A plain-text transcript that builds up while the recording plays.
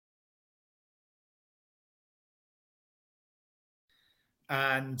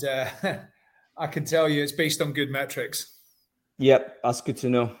and I can tell you it's based on good metrics. Yep, that's good to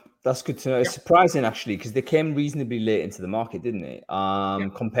know. That's good to know. It's surprising, actually, because they came reasonably late into the market, didn't they?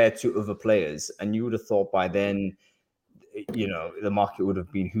 Compared to other players. And you would have thought by then, the market would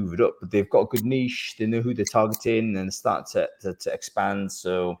have been hoovered up. But they've got a good niche. They know who they're targeting and start to expand.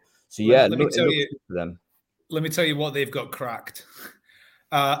 So yeah, let me tell it you, looks good for them. Let me tell you what they've got cracked.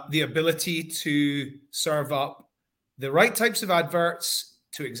 The ability to serve up the right types of adverts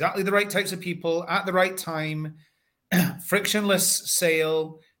to exactly the right types of people at the right time, frictionless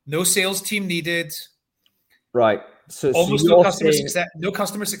sale, no sales team needed. Right. So almost no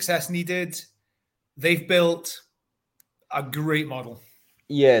customer success needed. They've built a great model.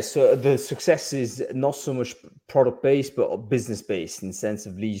 Yeah, so the success is not so much product-based, but business-based in the sense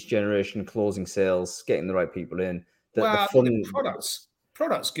of leads generation, closing sales, getting the right people in. The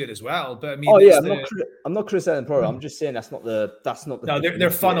product's good as well, but I mean, I'm not criticizing product. I'm just saying that's not the. No,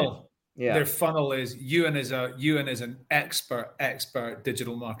 their funnel. Yeah, their funnel is Ewan is an expert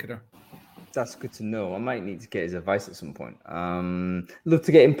digital marketer. That's good to know. I might need to get his advice at some point. Love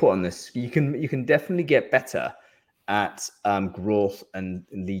to get input on this. You can definitely get better at growth and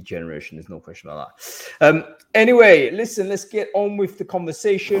lead generation. There's no question about that. Anyway, listen, let's get on with the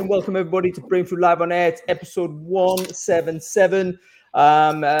conversation. Welcome everybody to Brainfood Live on Air. It's episode 177.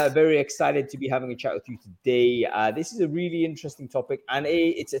 Very excited to be having a chat with you today. This is a really interesting topic, and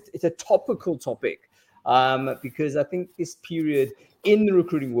it's a topical topic because I think this period in the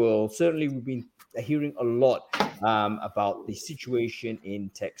recruiting world, certainly we've been hearing a lot about the situation in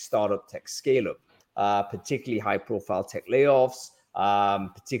tech startup, tech scale-up. Particularly high-profile tech layoffs,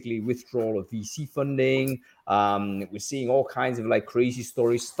 particularly withdrawal of VC funding. We're seeing all kinds of crazy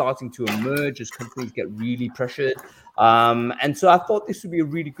stories starting to emerge as companies get really pressured. And so I thought this would be a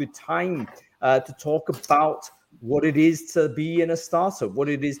really good time to talk about what it is to be in a startup, what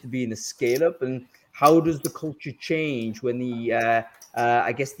it is to be in a scale-up, and how does the culture change when the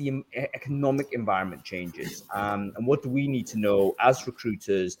economic environment changes, and what do we need to know as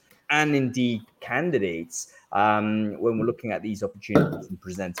recruiters and indeed candidates when we're looking at these opportunities and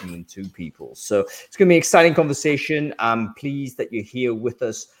presenting them to people. So it's going to be an exciting conversation. I'm pleased that you're here with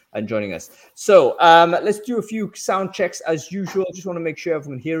us and joining us. So let's do a few sound checks as usual. I just want to make sure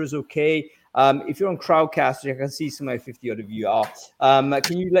everyone here is okay. If you're on Crowdcast, I can see some of my 50 odd of you are.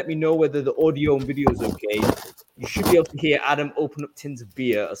 Can you let me know whether the audio and video is okay? You should be able to hear Adam open up tins of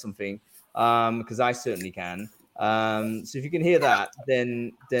beer or something, because I certainly can. So if you can hear that,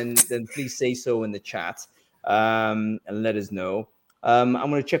 then please say so in the chat and let us know. I'm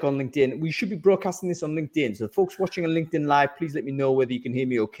going to check on LinkedIn. We should be broadcasting this on LinkedIn. So folks watching on LinkedIn Live, please let me know whether you can hear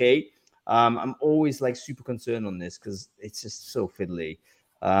me okay. I'm always super concerned on this because it's just so fiddly.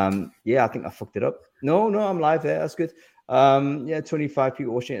 I think I fucked it up. No, I'm live there. That's good. 25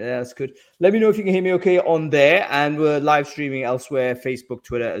 people watching it there. That's good. Let me know if you can hear me okay on there. And we're live streaming elsewhere, Facebook,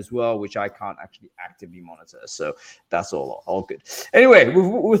 Twitter as well, which I can't actually actively monitor. So that's all good. Anyway,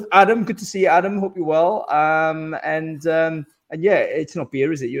 with Adam, good to see you, Adam. Hope you're well. And it's not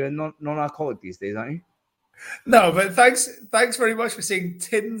beer, is it? You're non-alcoholic these days, aren't you? No, but thanks very much for saying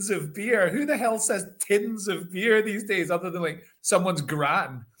tins of beer. Who the hell says tins of beer these days other than someone's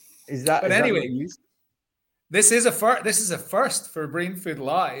gran? Is that? But anyway, this is a first for Brainfood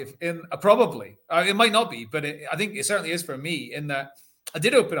Live. Probably it might not be, but I think it certainly is for me. In that I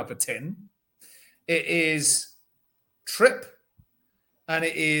did open up a tin. It is Trip, and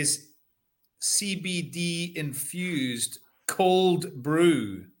it is CBD infused cold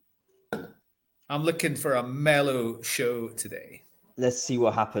brew. I'm looking for a mellow show today. Let's see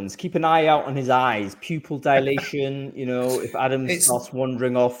what happens. Keep an eye out on his eyes. Pupil dilation. If Adam starts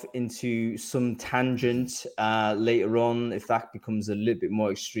wandering off into some tangent later on, if that becomes a little bit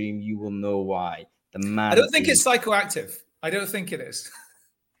more extreme, you will know why. The man. I don't think it's psychoactive. I don't think it is.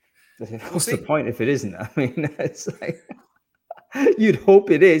 What's the point if it isn't? I mean, it's you'd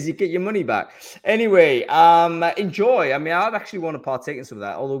hope it is. You get your money back. Anyway, enjoy. I mean, I'd actually want to partake in some of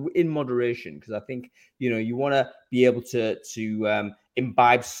that, although in moderation, because I think, you want to be able to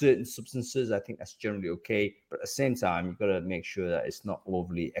imbibe certain substances. I think that's generally okay. But at the same time, you've got to make sure that it's not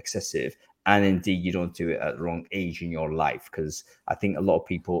overly excessive. And indeed, you don't do it at the wrong age in your life, because I think a lot of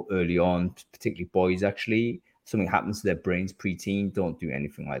people early on, particularly boys, actually, something happens to their brains pre-teen, don't do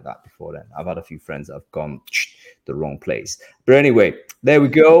anything like that before then. I've had a few friends that have gone the wrong place. But anyway, there we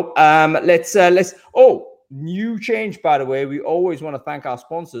go. Let's new change, by the way. We always want to thank our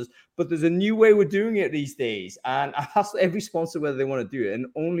sponsors, but there's a new way we're doing it these days. And I asked every sponsor whether they want to do it, and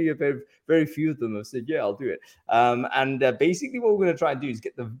only a very, very few of them have said, yeah, I'll do it. Basically what we're going to try and do is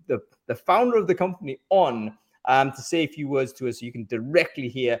get the founder of the company on to say a few words to us so you can directly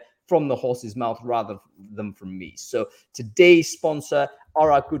hear from the horse's mouth rather than from me. So today's sponsor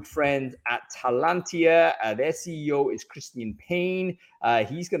are our good friends at Talantia. Their CEO is Christian Payne.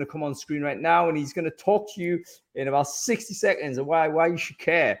 He's going to come on screen right now, and he's going to talk to you in about 60 seconds of why you should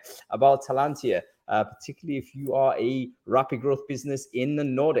care about Talantia, particularly if you are a rapid growth business in the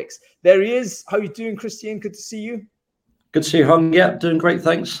Nordics. There he is. How are you doing, Christian? Good to see you. Good to see you, Hung. Yeah, doing great,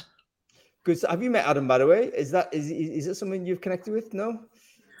 thanks. Good. So have you met Adam, by the way? Is that something you've connected with? No?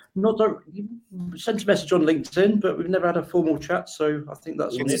 Not you sent a message on LinkedIn, but we've never had a formal chat, so I think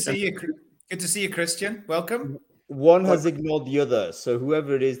that's good to see you. Good to see you, Christian. Welcome. One has ignored the other, so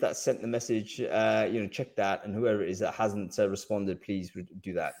whoever it is that sent the message, check that, and whoever it is that hasn't responded, please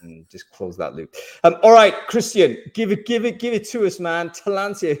do that and just close that loop. All right, Christian, give it to us, man.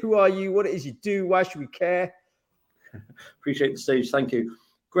 Talantia, who are you? What it is you do? Why should we care? Appreciate the stage. Thank you.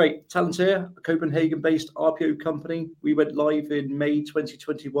 Great. Talantia, a Copenhagen-based RPO company. We went live in May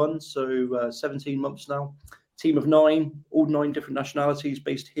 2021, so 17 months now. Team of 9, all 9 different nationalities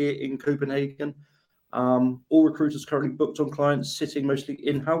based here in Copenhagen. All recruiters currently booked on clients, sitting mostly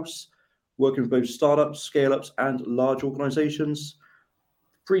in-house, working with both startups, scale-ups, and large organizations.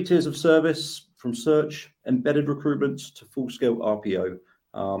 3 tiers of service, from search, embedded recruitment to full-scale RPO.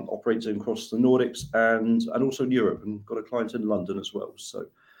 Operating across the Nordics and also in Europe, and got a client in London as well. So,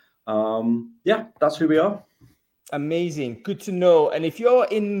 that's who we are. Amazing. Good to know. And if you're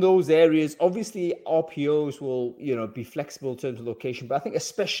in those areas, obviously RPOs will, be flexible in terms of location. But I think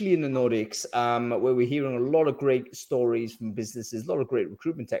especially in the Nordics, where we're hearing a lot of great stories from businesses, a lot of great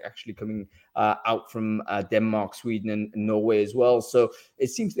recruitment tech actually coming out from Denmark, Sweden, and Norway as well. So it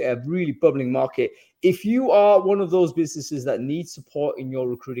seems to be a really bubbling market. If you are one of those businesses that needs support in your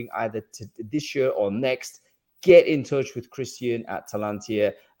recruiting either this year or next, get in touch with Christian at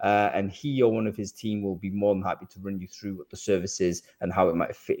Talantia, and he or one of his team will be more than happy to run you through what the service is and how it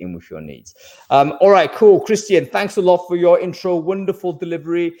might fit in with your needs. All right, cool. Christian, thanks a lot for your intro. Wonderful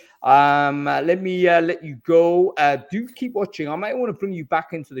delivery. Let me let you go. Do keep watching. I might want to bring you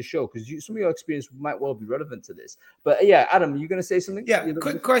back into the show because some of your experience might well be relevant to this. But yeah, Adam, you going to say something? Yeah,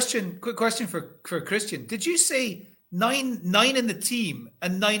 quick question for Christian. Did you say nine in the team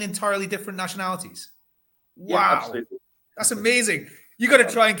and 9 entirely different nationalities? Yeah, wow, absolutely. That's amazing. You got to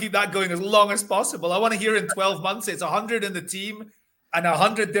try and keep that going as long as possible. I want to hear in 12 months it's 100 in the team and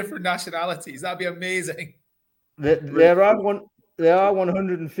 100 different nationalities. That'd be amazing. There are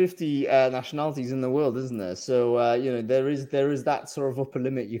 150 nationalities in the world, isn't there? So there is that sort of upper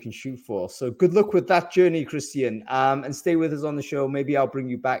limit you can shoot for. So good luck with that journey, Christian. And stay with us on the show. Maybe I'll bring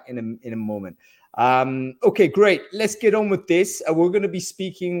you back in a moment. Okay, great. Let's get on with this. We're going to be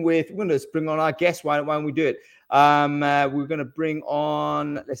speaking with. We're going to bring on our guest. Why don't we do it? We're going to bring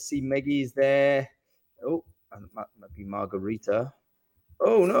on. Let's see. Meggy is there. Oh, that might be Margarita.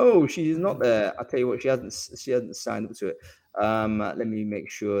 Oh no, she's not there. I'll tell you what, she hasn't signed up to it. Let me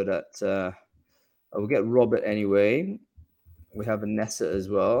make sure that we'll get Robert anyway. We have Anessa as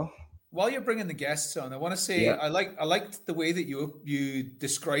well. While you're bringing the guests on, I want to say I liked the way that you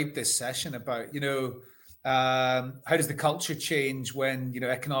described this session about how does the culture change when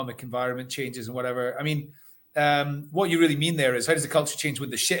economic environment changes and whatever. I mean, what you really mean there is how does the culture change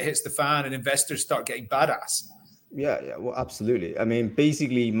when the shit hits the fan and investors start getting badass? Yeah, well, absolutely. I mean,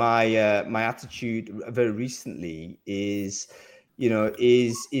 basically, my my attitude very recently is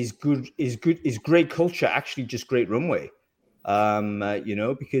great culture actually just great runway.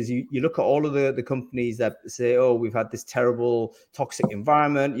 Because you look at all of the companies that say, oh, we've had this terrible toxic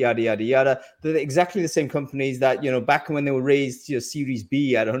environment, yada, yada, yada. They're exactly the same companies that, back when they were raised, Series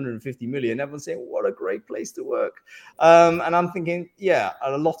B at 150 million, everyone's saying, what a great place to work. And I'm thinking,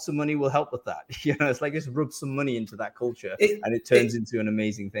 lots of money will help with that. It's like just rub some money into that culture and it turns into an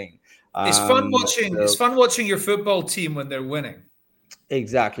amazing thing. It's fun watching your football team when they're winning.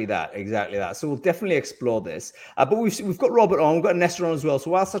 Exactly that. So we'll definitely explore this. But we've got Robert on, we've got Anessa on as well.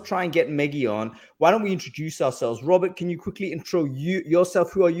 So whilst I try and get Meggy on, why don't we introduce ourselves? Robert, can you quickly intro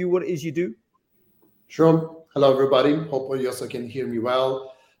yourself? Who are you? What it is you do? Sure. Hello, everybody. Hope you also can hear me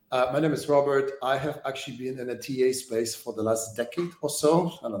well. My name is Robert. I have actually been in a TA space for the last decade or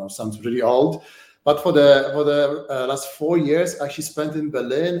so. I don't know, sounds really old. But for the last 4 years, I actually spent in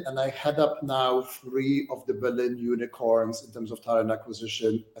Berlin, and I head up now 3 of the Berlin unicorns in terms of talent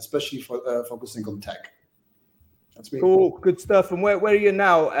acquisition, especially for focusing on tech. That's me. Cool, good stuff. And where are you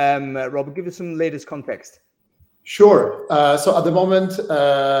now, Robert? Give us some latest context. Sure. So at the moment,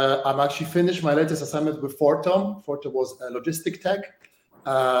 I'm actually finished my latest assignment with Forto. Forto was a logistic tech.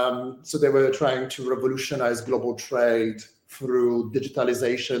 So they were trying to revolutionize global trade through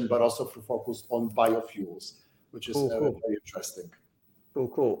digitalization, but also through focus on biofuels. which is Cool. very interesting.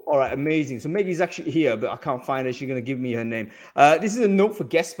 Cool. All right, amazing. So Meggy's actually here, but I can't find her. She's going to give me her name. This is a note for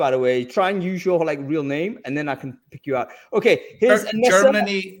guests, by the way. Try and use your real name, and then I can pick you out. Okay, here's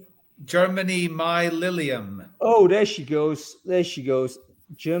Anessa. Germany, my Lilium. Oh, there she goes.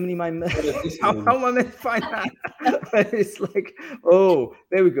 Germany, my... How am I meant to find that? It's like, oh,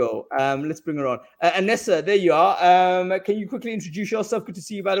 there we go. Let's bring her on. Anessa, there you are. Can you quickly introduce yourself? Good to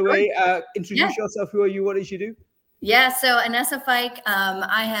see you, by the way. Introduce yourself. Who are you? What did you do? Yeah, so Anessa Fike,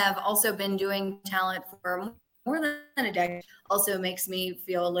 I have also been doing talent for more than a decade. Also makes me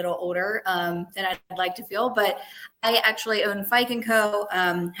feel a little older than I'd like to feel, but I actually own Fike & Co.,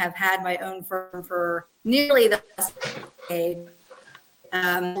 have had my own firm for nearly the last decade.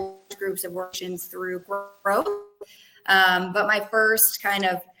 Groups of workings through growth. But my first kind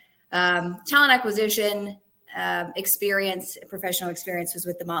of talent acquisition professional experience was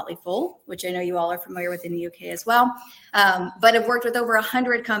with the Motley Fool, which I know you all are familiar with in the UK as well. But I've worked with over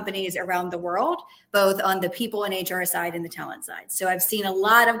 100 companies around the world, both on the people and HR side and the talent side. So I've seen a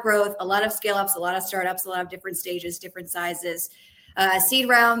lot of growth, a lot of scale ups, a lot of startups, a lot of different stages, different sizes, seed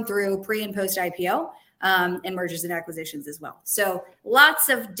round through pre and post IPO. And mergers and acquisitions as well. So lots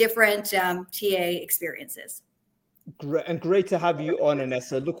of different TA experiences. Great to have you on,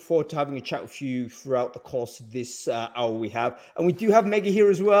 Anessa. Look forward to having a chat with you throughout the course of this hour we have. And we do have Meggy here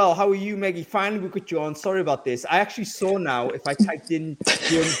as well. How are you, Meggy? Finally, we got you on. Sorry about this. I actually saw now, if I typed in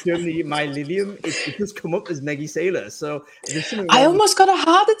Germany, my Lilium, it does come up as Meggy Sailer. So I almost got a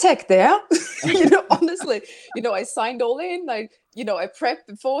heart attack there. Honestly, I signed all in. I prepped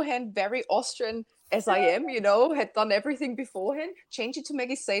beforehand, very Austrian as I am, had done everything beforehand, changed it to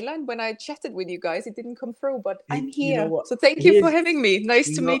Meggy Sailer. And when I chatted with you guys, it didn't come through, but I'm here. So thank you for having me.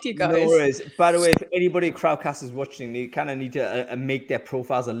 Nice to meet you guys. No worries. By the way, if anybody at Crowdcast is watching, they kind of need to make their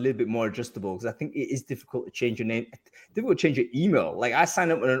profiles a little bit more adjustable, because I think it is difficult to change your name. Difficult to change your email. Like, I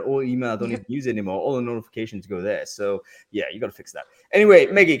signed up with an old email I don't even use anymore. All the notifications go there. So yeah, you got to fix that. Anyway,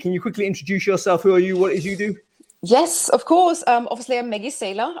 Meggy, can you quickly introduce yourself? Who are you? What is you do? Yes, of course. Obviously, I'm Meggy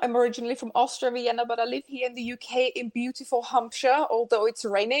Sailer. I'm originally from Austria, Vienna, but I live here in the UK in beautiful Hampshire, although it's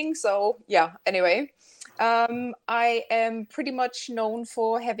raining. So yeah, anyway. I am pretty much known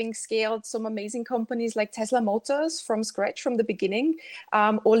for having scaled some amazing companies like Tesla Motors from scratch from the beginning,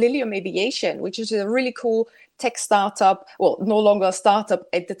 or Lilium Aviation, which is a really cool tech startup. Well, no longer a startup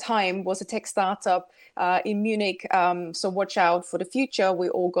at the time, was a tech startup in Munich. So watch out for the future.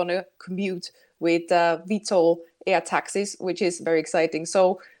 We're all going to commute with VTOL air taxis, which is very exciting.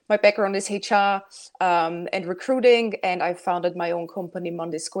 So my background is HR and recruiting, and I founded my own company,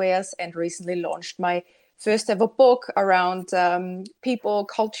 Monday Squares, and recently launched my first ever book around people,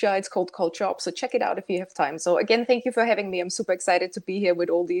 culture. It's called Culture Up. So check it out if you have time. So again, thank you for having me. I'm super excited to be here with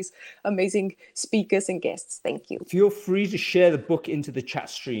all these amazing speakers and guests. Thank you. Feel free to share the book into the chat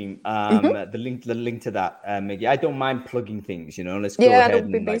stream. The link to that, Meggy. I don't mind plugging things, Let's go ahead that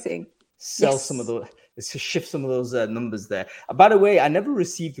would be and amazing. Sell some of those. Let's shift some of those numbers there. By the way, I never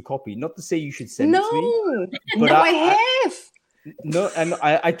received a copy. Not to say you should send it to me. But no, I have. No, and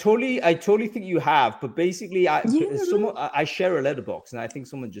I totally think you have, but basically, I share a letterbox, and I think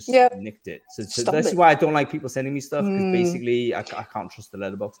someone just nicked it. So that's why I don't like people sending me stuff, because basically I can't trust the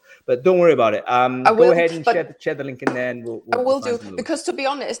letterbox. But don't worry about it. Go ahead and share the link in there, and we'll I will do, because to be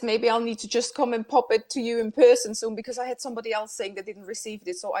honest, maybe I'll need to just come and pop it to you in person soon, because I had somebody else saying they didn't receive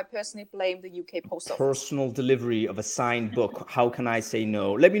it. So I personally blame the UK Post Office. Personal delivery of a signed book. How can I say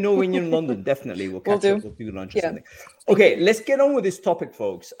no? Let me know when you're in London. Definitely, we'll catch up. We'll do lunch or something. Okay, let's get on with this topic,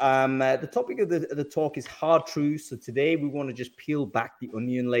 folks. The topic of the talk is hard truths. So today we want to just peel back the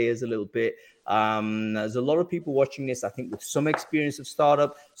onion layers a little bit. There's a lot of people watching this, I think, with some experience of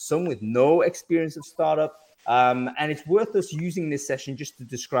startup, some with no experience of startup. And it's worth us using this session just to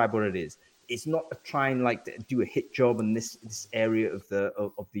describe what it is. It's not to try and do a hit job in this area of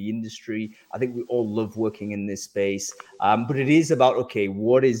the industry. I think we all love working in this space, but it is about, okay,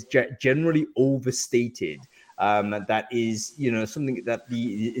 what is generally overstated. That is, something that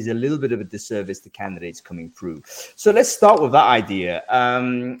is a little bit of a disservice to candidates coming through. So let's start with that idea.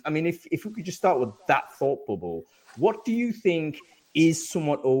 If we could just start with that thought bubble, what do you think is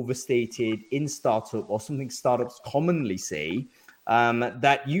somewhat overstated in startup, or something startups commonly say,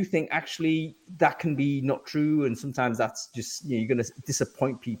 that you think actually that can be not true, and sometimes that's just, you're going to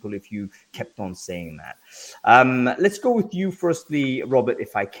disappoint people if you kept on saying that. Let's go with you firstly, Robert,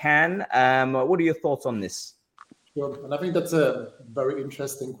 if I can. What are your thoughts on this? Sure. And I think that's a very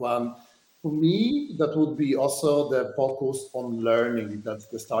interesting one. For me, that would be also the focus on learning that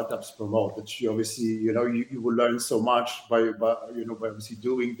the startups promote. That you obviously, you will learn so much by obviously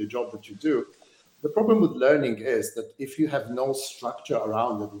doing the job that you do. The problem with learning is that if you have no structure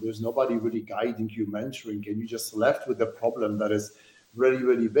around it, there's nobody really guiding you, mentoring, and you just left with a problem that is really,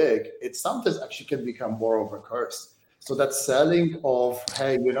 really big, it sometimes actually can become more of a curse. So that selling of,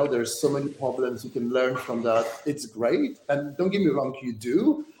 hey, there's so many problems, you can learn from that. It's great. And don't get me wrong, you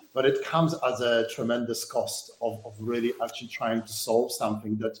do, but it comes as a tremendous cost of really actually trying to solve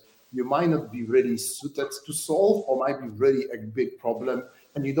something that you might not be really suited to solve, or might be really a big problem.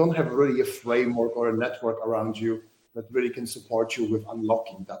 And you don't have really a framework or a network around you that really can support you with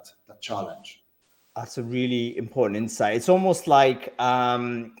unlocking that challenge. That's a really important insight. It's almost like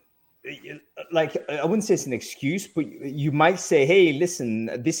I wouldn't say it's an excuse, but you might say, hey, listen,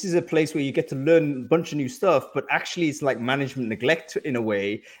 this is a place where you get to learn a bunch of new stuff, but actually it's like management neglect in a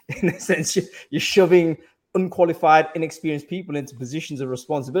way. In a sense, you're shoving unqualified, inexperienced people into positions of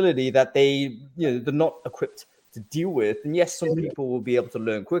responsibility that they're not equipped to deal with. And yes, some people will be able to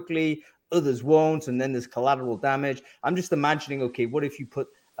learn quickly, others won't, and then there's collateral damage. I'm just imagining, okay, what if you put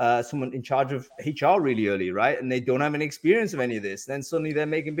someone in charge of HR really early, right? And they don't have any experience of any of this. Then suddenly they're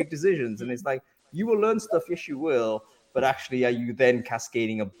making big decisions. And it's like, you will learn stuff. Yes, you will. But actually, are you then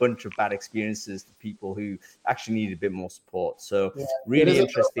cascading a bunch of bad experiences to people who actually need a bit more support? So really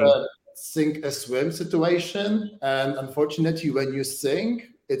interesting. Sink or swim situation. And unfortunately, when you sink,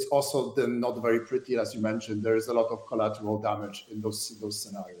 it's also then not very pretty, as you mentioned. There is a lot of collateral damage in those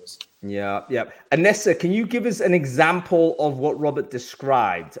scenarios. Yeah. Anessa, can you give us an example of what Robert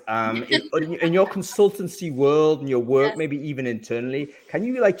described in your consultancy world and your work, maybe even internally? Can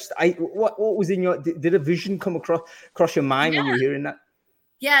you what was in your? Did a vision come across your mind when you were hearing that?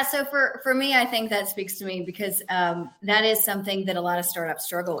 Yeah, so for me, I think that speaks to me because that is something that a lot of startups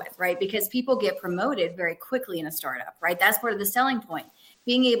struggle with, right? Because people get promoted very quickly in a startup, right? That's part of the selling point,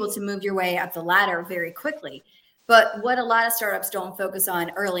 being able to move your way up the ladder very quickly. But what a lot of startups don't focus on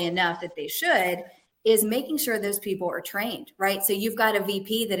early enough that they should is making sure those people are trained, right? So you've got a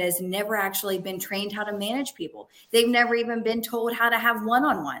VP that has never actually been trained how to manage people. They've never even been told how to have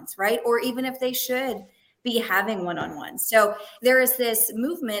one-on-ones, right? Or even if they should be having one-on-ones. So there is this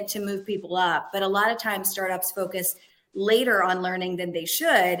movement to move people up, but a lot of times startups focus later on learning than they should,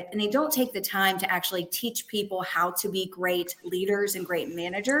 and they don't take the time to actually teach people how to be great leaders and great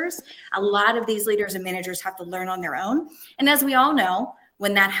managers. A lot of these leaders and managers have to learn on their own. And as we all know,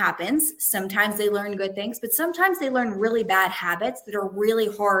 when that happens, sometimes they learn good things, but sometimes they learn really bad habits that are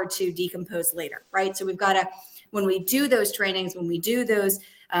really hard to decompose later, right? So we've got to, when we do those trainings, when we do those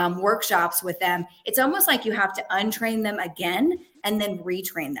workshops with them, it's almost like you have to untrain them again and then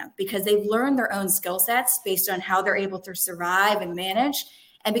retrain them because they've learned their own skill sets based on how they're able to survive and manage.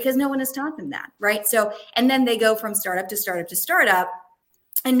 And because no one has taught them that, right? So, and then they go from startup to startup to startup,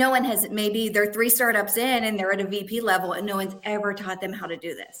 and no one has, maybe they're 3 startups in and they're at a VP level and no one's ever taught them how to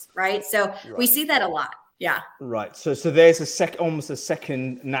do this, right? So we see that a lot. Yeah. Right. So there's almost a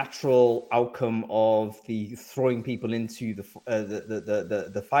second natural outcome of the throwing people into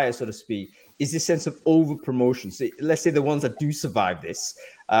the fire, so to speak, is this sense of over promotion. So let's say the ones that do survive this,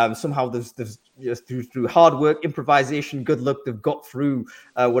 somehow there's just through hard work, improvisation, good luck, they've got through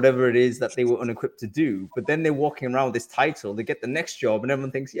whatever it is that they were unequipped to do. But then they're walking around with this title, they get the next job, and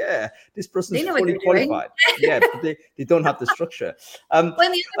everyone thinks, yeah, this person's fully qualified. Yeah, but they don't have the structure. Well,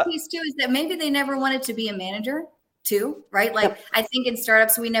 and the other piece too is that maybe they never wanted to be a manager too, right? Like I think in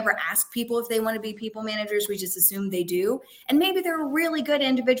startups, we never ask people if they want to be people managers. We just assume they do. And maybe they're a really good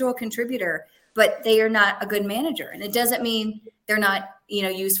individual contributor, but they are not a good manager. And it doesn't mean they're not,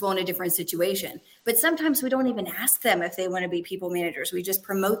 useful in a different situation. But sometimes we don't even ask them if they want to be people managers. We just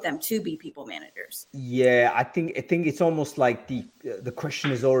promote them to be people managers. Yeah, I think it's almost like the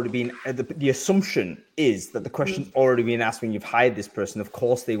question has already been, the assumption is that the question's already been asked when you've hired this person. Of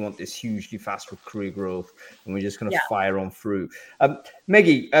course, they want this hugely fast career growth, and we're just going to fire on through.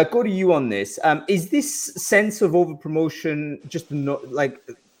 Meggy, go to you on this. Is this sense of over promotion just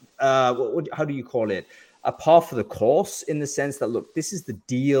how do you call it? A par for the course, in the sense that, look, this is the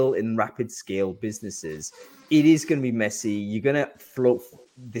deal in rapid scale businesses. It is going to be messy. You're going to float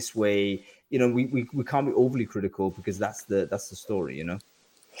this way. We can't be overly critical because that's the story,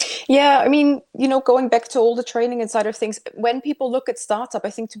 Yeah, I mean, going back to all the training and side of things, when people look at startup, I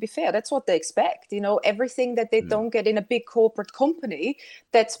think, to be fair, that's what they expect. Everything that they don't get in a big corporate company,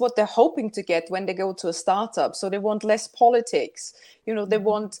 that's what they're hoping to get when they go to a startup. So they want less politics, they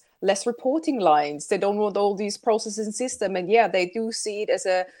want less reporting lines. They don't want all these processes and system. And yeah, they do see it as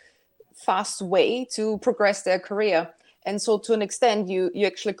a fast way to progress their career. And so to an extent, you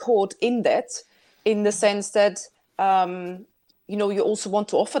actually caught in that, in the sense that, you also want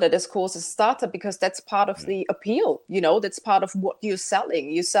to offer that as course as a startup, because that's part of the appeal. That's part of what you're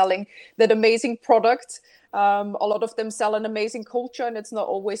selling. You're selling that amazing product. A lot of them sell an amazing culture, and it's not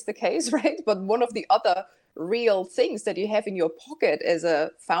always the case, right? But one of the other real things that you have in your pocket as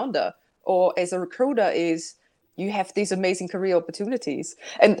a founder or as a recruiter is you have these amazing career opportunities.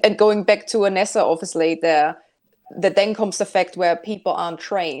 And going back to Anessa, obviously, that then comes the fact where people aren't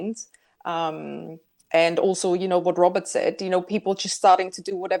trained. And also, what Robert said, people just starting to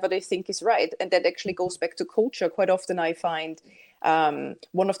do whatever they think is right. And that actually goes back to culture. Quite often I find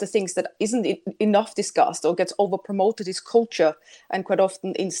one of the things that isn't enough discussed or gets over promoted is culture. And quite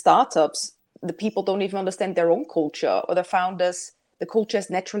often in startups, the people don't even understand their own culture, or the founders, the culture has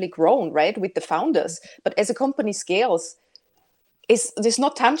naturally grown, right, with the founders. But as a company scales, it's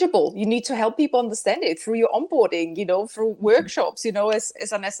not tangible. You need to help people understand it through your onboarding, through workshops,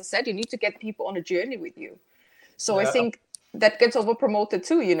 as Anessa said, you need to get people on a journey with you. So I think that gets over promoted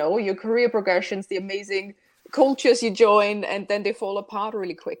too, your career progressions, the amazing cultures you join, and then they fall apart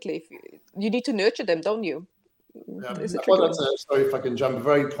really quickly. You need to nurture them, don't you? Yeah, sorry if I can jump. A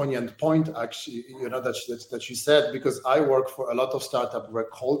very poignant point, actually, that you said, because I work for a lot of startups where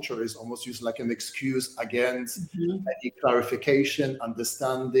culture is almost used like an excuse against any clarification,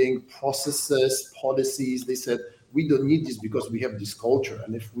 understanding, processes, policies. They said we don't need this because we have this culture,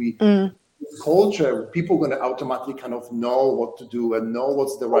 and if we this culture, people are going to automatically kind of know what to do and know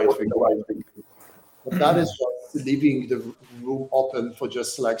what's the right thing. But that is just leaving the room open for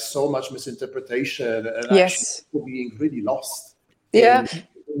just like so much misinterpretation and actually being really lost. Yeah.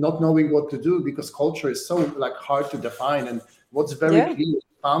 Not knowing what to do, because culture is so like hard to define, and what's very clear in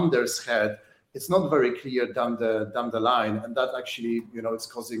founders' head, it's not very clear down the line, and that actually, it's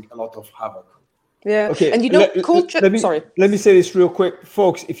causing a lot of havoc. Yeah. Okay. And culture. Let me say this real quick,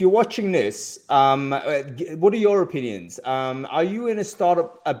 folks. If you're watching this, what are your opinions? Are you in a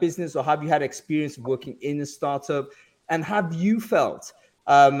startup, a business, or have you had experience working in a startup? And have you felt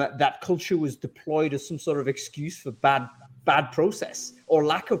that culture was deployed as some sort of excuse for bad process, or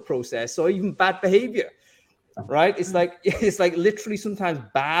lack of process, or even bad behavior? Right? It's like literally sometimes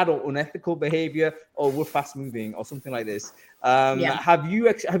bad or unethical behavior, or we're fast moving, or something like this. Have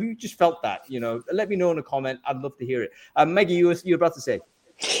you just felt that? Let me know in a comment. I'd love to hear it. Meggy, you're about to say.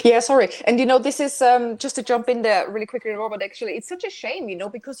 Yeah, sorry. And this is just to jump in there really quickly, Robert. Actually, it's such a shame,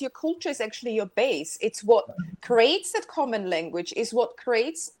 because your culture is actually your base. It's what creates that common language, is what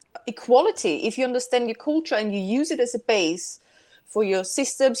creates equality. If you understand your culture and you use it as a base for your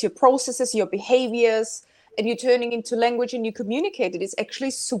systems, your processes, your behaviors, and you're turning into language and you communicate it, it's actually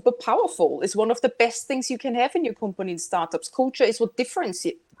super powerful. It's one of the best things you can have in your company in startups. Culture is what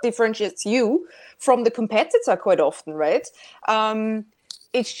differentiates you from the competitor quite often, right?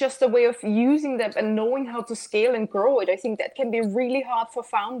 It's just a way of using them and knowing how to scale and grow it. I think that can be really hard for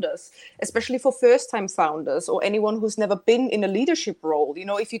founders, especially for first-time founders or anyone who's never been in a leadership role.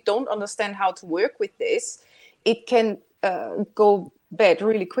 If you don't understand how to work with this, it can go bad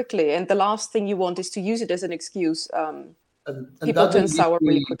really quickly. And the last thing you want is to use it as an excuse. People turn sour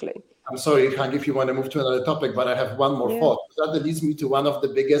really quickly. I'm sorry, Hank, if you want to move to another topic, but I have one more thought. That leads me to one of the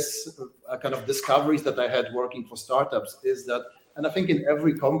biggest kind of discoveries that I had working for startups is that, and I think in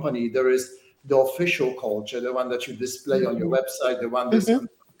every company, there is the official culture, the one that you display on your website, the one that's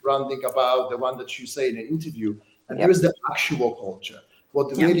branding about, the one that you say in an interview. And there is the actual culture.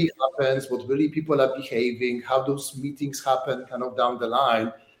 What really happens, what really people are behaving, how those meetings happen kind of down the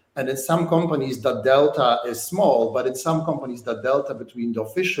line. And in some companies, that delta is small, but in some companies, that delta between the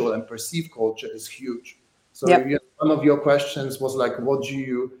official and perceived culture is huge. So one of your questions was like, what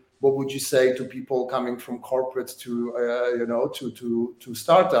would you say to people coming from corporate to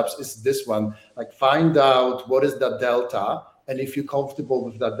startups? Is this one, like, find out what is that delta, and if you're comfortable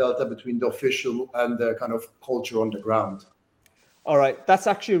with that delta between the official and the kind of culture on the ground. All right, that's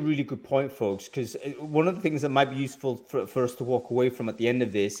actually a really good point, folks, because one of the things that might be useful for us to walk away from at the end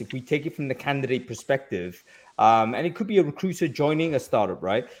of this, if we take it from the candidate perspective, and it could be a recruiter joining a startup,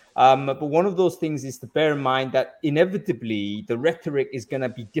 right? But one of those things is to bear in mind that inevitably the rhetoric is going to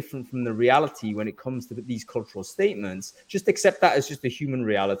be different from the reality when it comes to these cultural statements. Just accept that as just a human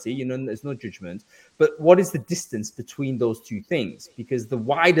reality, there's no judgment. But what is the distance between those two things? Because the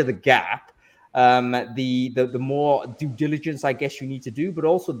wider the gap, the more due diligence, I guess, you need to do, but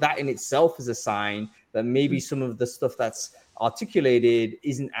also that in itself is a sign that maybe some of the stuff that's articulated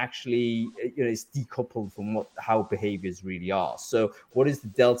isn't actually, it's decoupled from how behaviors really are. So what is the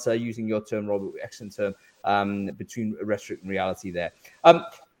delta, using your term, Robert, excellent term, between rhetoric and reality there?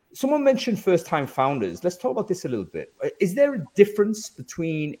 Someone mentioned first-time founders. Let's talk about this a little bit. Is there a difference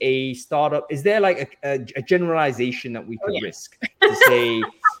between a startup? Is there like a generalization that we could risk to say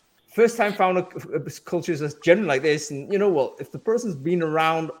first-time founder cultures are generally like this? And you know what? If the person's been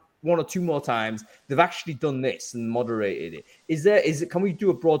around one or two more times, they've actually done this and moderated it. Is it? Can we do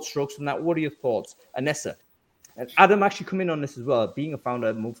a broad strokes on that? What are your thoughts, Anessa? And Adam actually come in on this as well, being a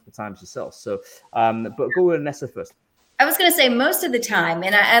founder multiple times yourself. So, but go with Anessa first. I was going to say most of the time,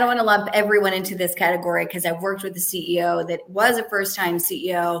 and I don't want to lump everyone into this category because I've worked with a CEO that was a first-time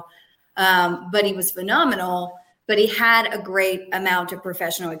CEO, but he was phenomenal, but he had a great amount of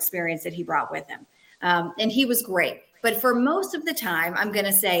professional experience that he brought with him. And he was great. But for most of the time, I'm going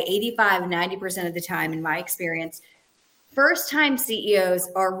to say 85, 90% of the time in my experience, first-time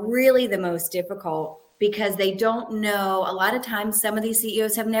CEOs are really the most difficult because they don't know. A lot of times, some of these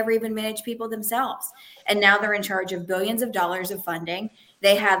CEOs have never even managed people themselves. And now they're in charge of billions of dollars of funding.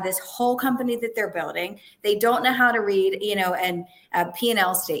 They have this whole company that they're building. They don't know how to read, and a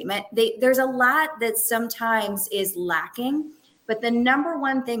P&L statement. There's a lot that sometimes is lacking. But the number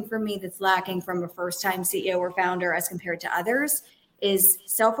one thing for me that's lacking from a first-time CEO or founder as compared to others is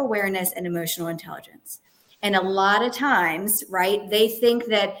self-awareness and emotional intelligence. And a lot of times, right, they think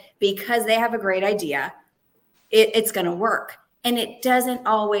that because they have a great idea, it's going to work. And it doesn't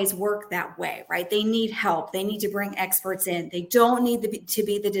always work that way, right? They need help. They need to bring experts in. They don't need to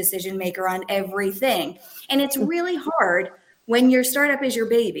be the decision maker on everything. And it's really hard when your startup is your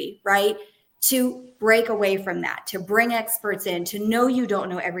baby, right, to break away from that, to bring experts in, to know you don't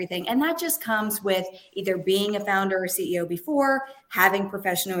know everything. And that just comes with either being a founder or CEO before, having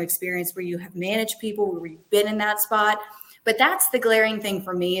professional experience where you have managed people, where you've been in that spot. But that's the glaring thing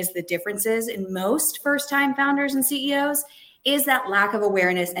for me is the differences in most first-time founders and CEOs is that lack of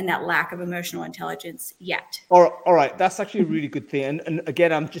awareness and that lack of emotional intelligence yet. All right. That's actually a really good thing. And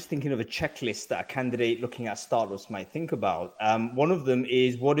again, I'm just thinking of a checklist that a candidate looking at startups might think about. One of them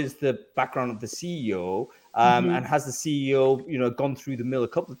is, what is the background of the CEO? And has the CEO, gone through the mill a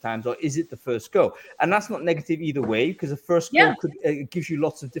couple of times, or is it the first go? And that's not negative either way, because the first go could gives you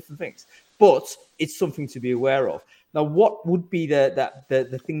lots of different things, but it's something to be aware of. Now, what would be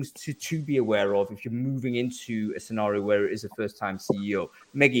the things to be aware of if you're moving into a scenario where it is a first-time CEO?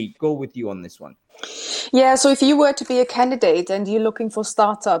 Meggy, go with you on this one. Yeah, so if you were to be a candidate and you're looking for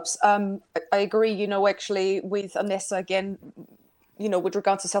startups, I agree, actually with Anessa again, with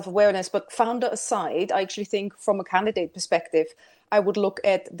regards to self-awareness, but founder aside, I actually think from a candidate perspective, I would look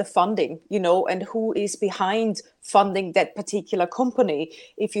at the funding, and who is behind funding that particular company.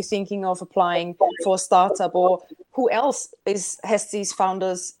 If you're thinking of applying for a startup, or who else has these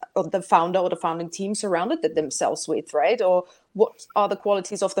founders or the founder or the founding team surrounded themselves with, right? Or what are the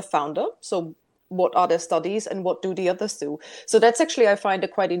qualities of the founder? So what are their studies and what do the others do? So that's actually, I find a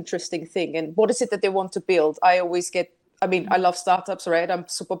quite interesting thing. And what is it that they want to build? I love startups, right? I'm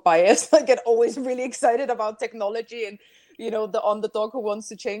super biased. I get always really excited about technology and, the underdog who wants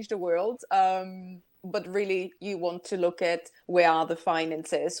to change the world. But really, you want to look at where are the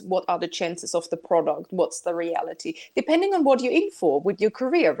finances? What are the chances of the product? What's the reality? Depending on what you're in for with your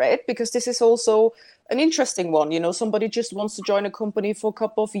career, right? Because this is also an interesting one. Somebody just wants to join a company for a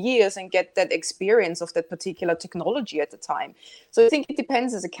couple of years and get that experience of that particular technology at the time. So I think it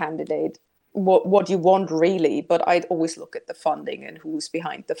depends as a candidate what you want really, but I'd always look at the funding and who's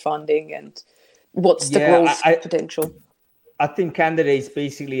behind the funding and what's the growth potential. I think candidates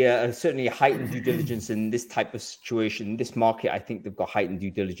basically are certainly heightened due diligence in this type of situation. This market, I think they've got heightened due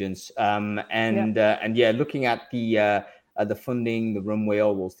diligence. Looking at the funding, the runway,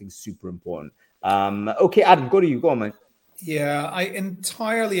 all those things, super important. Okay, Adam, go on, mate. Yeah, I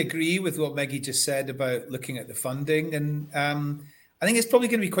entirely agree with what Meggy just said about looking at the funding. And I think it's probably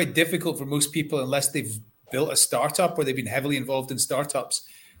going to be quite difficult for most people, unless they've built a startup or they've been heavily involved in startups,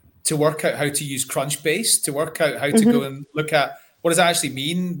 to work out how to use Crunchbase, to work out how to go and look at what does that actually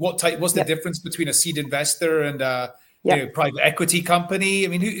mean? What's the difference between a seed investor and a private equity company? I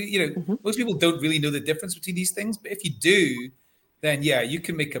mean, most people don't really know the difference between these things. But if you do, then you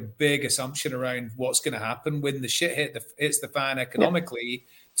can make a big assumption around what's going to happen when the shit hits the fan economically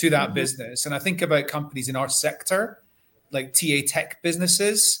to that business. And I think about companies in our sector, like TA tech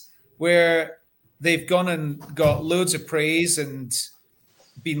businesses, where they've gone and got loads of praise and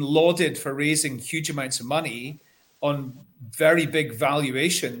been lauded for raising huge amounts of money on very big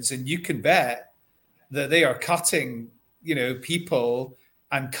valuations. And you can bet that they are cutting, people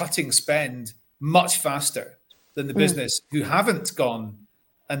and cutting spend much faster than the business who haven't gone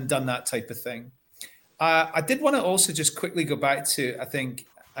and done that type of thing. I did want to also just quickly go back to, I think,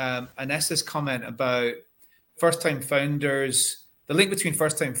 Anessa's comment about first-time founders, the link between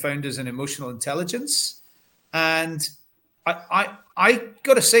first-time founders and emotional intelligence. And I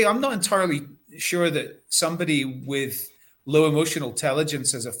got to say, I'm not entirely sure that somebody with low emotional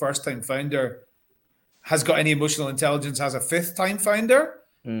intelligence as a first-time founder has got any emotional intelligence as a fifth-time founder.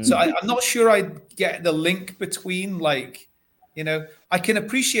 So I'm not sure I'd get the link between, like, you know, I can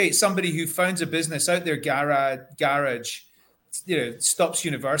appreciate somebody who founds a business out their garage, you know, stops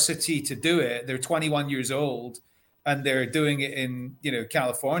university to do it. They're 21 years old and they're doing it in, you know,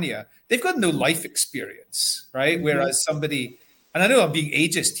 California. They've got no life experience, right? Whereas somebody, and I know I'm being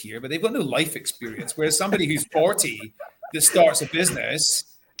ageist here, but they've got no life experience. Whereas somebody who's 40 that starts a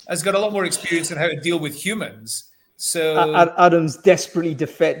business has got a lot more experience in how to deal with humans. So Adam's desperately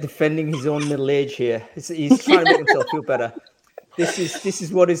defending his own middle age here. He's trying to make himself feel better. This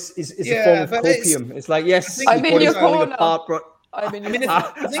is what is a form of copium. It's like, yes, I'm in your falling corner. apart, but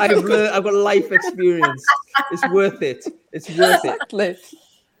I've got life experience. It's worth it. It's worth it. Exactly.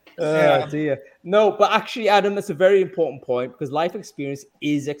 Oh dear. No, but actually, Adam, that's a very important point, because life experience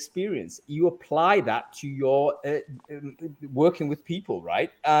is experience. You apply that to your working with people,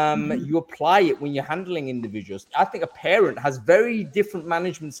 right? You apply it when you're handling individuals. I think a parent has very different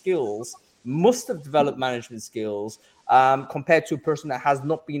management skills, must have developed management skills compared to a person that has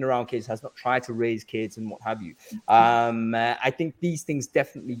not been around kids, has not tried to raise kids and what have you. I think these things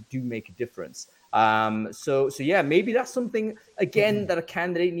definitely do make a difference. So yeah, maybe that's something again that a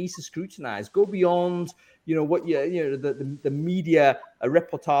candidate needs to scrutinize. Go beyond, you know, what the media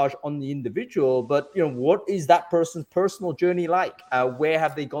reportage on the individual, but you know, what is that person's personal journey like? Where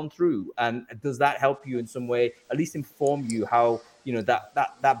have they gone through, and does that help you in some way? At least inform you how, you know,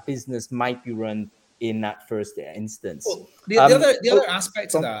 that business might be run in that first instance. Well, the other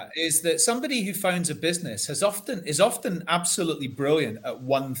aspect of that is that somebody who founds a business is often absolutely brilliant at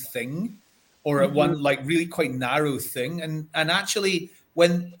one thing, or at one like really quite narrow thing, and actually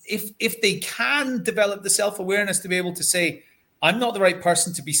if they can develop the self-awareness to be able to say, I'm not the right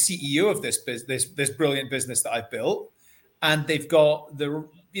person to be CEO of this brilliant business that I've built, and they've got the,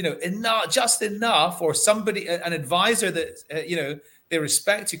 you know, just enough, or somebody, an advisor that you know, they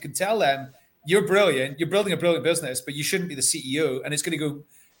respect, who can tell them, you're brilliant, you're building a brilliant business, but you shouldn't be the CEO, and it's going to go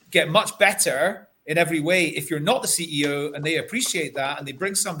get much better in every way if you're not the CEO, and they appreciate that and they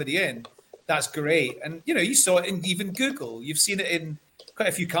bring somebody in. That's great. And you know, you saw it in even Google. You've seen it in quite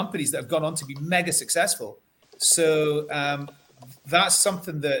a few companies that have gone on to be mega successful. So that's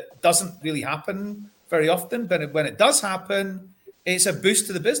something that doesn't really happen very often, but when it does happen, it's a boost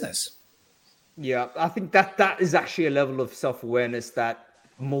to the business. Yeah, I think that is actually a level of self-awareness that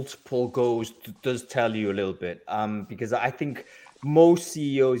multiple goes does tell you a little bit, because I think most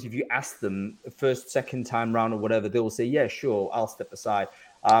CEOs, if you ask them first, second time round or whatever, they will say, yeah, sure, I'll step aside.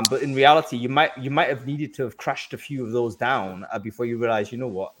 But in reality, you might have needed to have crashed a few of those down before you realize, you know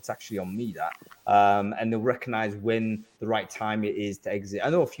what, it's actually on me that. And they'll recognize when the right time it is to exit.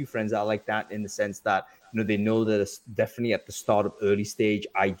 I know a few friends that are like that, in the sense that, you know, they know that it's definitely at the start of early stage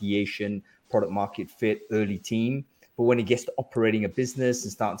ideation, product market fit, early team. But when it gets to operating a business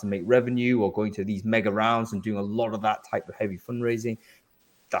and starting to make revenue, or going to these mega rounds and doing a lot of that type of heavy fundraising,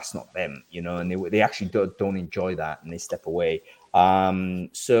 that's not them, you know, and they actually don't enjoy that, and they step away.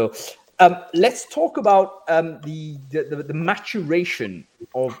 So let's talk about the maturation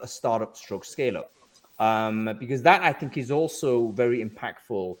of a startup stroke scale up, because that, I think, is also very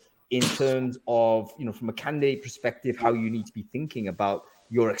impactful in terms of, you know, from a candidate perspective, how you need to be thinking about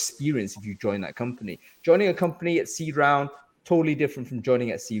your experience if you join that company. Joining a company at seed round, totally different from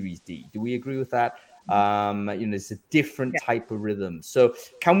joining at Series D. Do we agree with that? You know, it's a different type of rhythm. So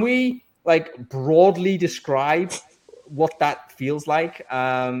can we like broadly describe what that feels like,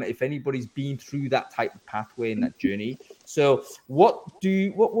 if anybody's been through that type of pathway in that journey? So what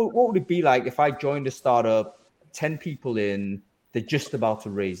would it be like if I joined a startup, 10 people in, they're just about to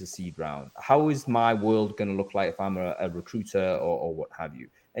raise a seed round? How is my world going to look like if I'm a recruiter or what have you?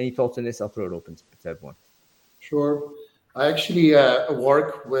 Any thoughts on this? I'll throw it open to everyone. Sure. I actually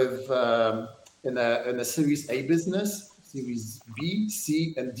work with in a Series A business, Series B,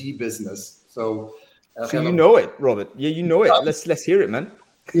 C, and D business. So you know it, Robert. Yeah, you know it. Let's hear it, man.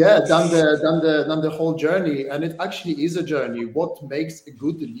 Yeah, done the whole journey, and it actually is a journey. What makes a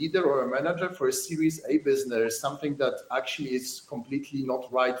good leader or a manager for a Series A business is something that actually is completely not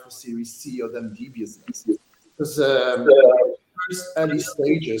right for Series C or then D business. Because first early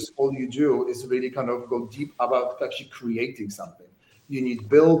stages, all you do is really kind of go deep about actually creating something. You need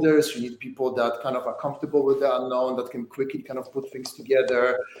builders, you need people that kind of are comfortable with the unknown, that can quickly kind of put things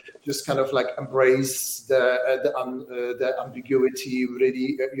together, just kind of like embrace the ambiguity,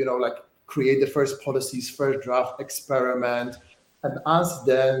 really, you know, like create the first policies, first draft, experiment, And as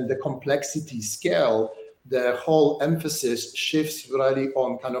then the complexity scale, the whole emphasis shifts really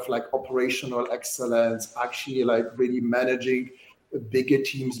on kind of like operational excellence, actually like really managing bigger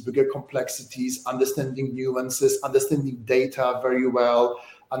teams, bigger complexities, understanding nuances, understanding data very well,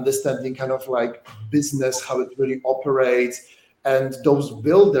 understanding kind of like business, how it really operates. And those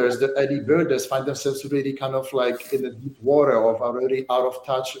builders, the early builders, find themselves really kind of like in the deep water of already out of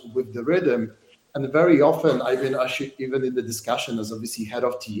touch with the rhythm. And very often, I've been actually even in the discussion as obviously head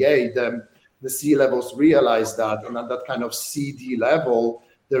of TA, the C levels realize that, and at that kind of CD level,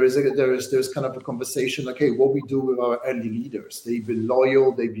 there's kind of a conversation. Okay, what we do with our early leaders? They've been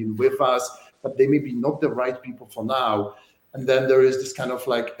loyal, they've been with us, but they may be not the right people for now. And then there is this kind of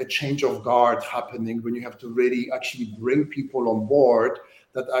like a change of guard happening when you have to really actually bring people on board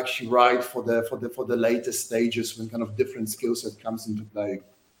that actually right for the later stages when kind of different skill set comes into play.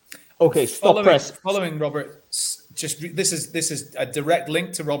 Okay, stop press. Following Robert, this is a direct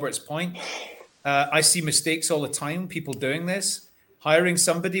link to Robert's point. I see mistakes all the time. People doing this, hiring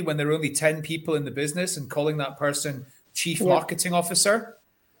somebody when there are only 10 people in the business and calling that person chief marketing officer.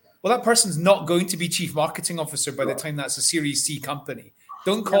 Well, that person's not going to be chief marketing officer by the time that's a Series C company.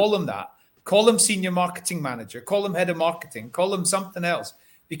 Don't call them that. Call them senior marketing manager. Call them head of marketing. Call them something else,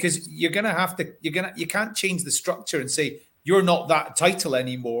 because you can't change the structure and say, you're not that title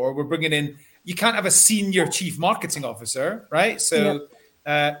anymore. We're bringing in, you can't have a senior chief marketing officer, right? So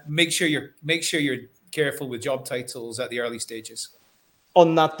make sure you're careful with job titles at the early stages.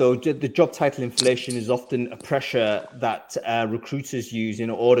 On that though, the job title inflation is often a pressure that recruiters use in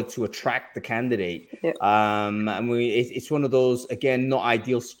order to attract the candidate. It's one of those, again, not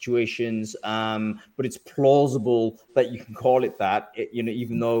ideal situations, but it's plausible that you can call it that.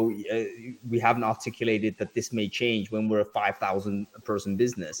 Even though we haven't articulated that this may change when we're a 5,000 person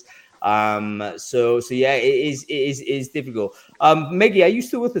business. So yeah, it is difficult. Meggy, are you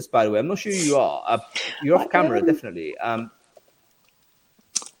still with us? By the way, I'm not sure you are. You're off camera, definitely.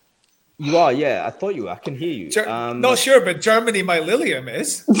 You are, yeah. I thought you were. I can hear you. Not sure, but Germany, my Lilium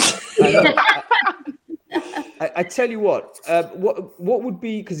is. I tell you what would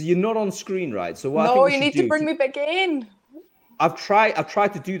be, because you're not on screen, right? So you need to bring me back in. I've tried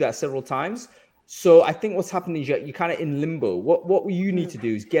to do that several times. So I think what's happening is you're kind of in limbo. What you need to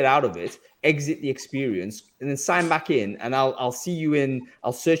do is get out of it, exit the experience, and then sign back in. And I'll see you in.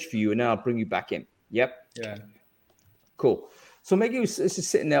 I'll search for you, and then I'll bring you back in. Yep. Yeah. Cool. So Meggy was just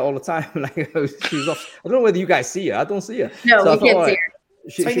sitting there all the time. Like she's off. I don't know whether you guys see her. I don't see her. No, so we can't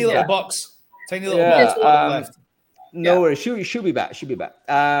see her. Tiny little box. Tiny little box left. No worries. She'll be back. She'll be back.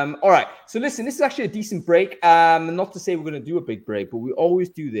 All right. So listen, this is actually a decent break. Not to say we're going to do a big break, but we always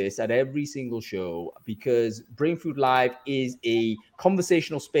do this at every single show because Brainfood Live is a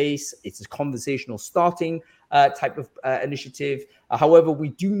conversational space. It's a conversational starting type of initiative. However, we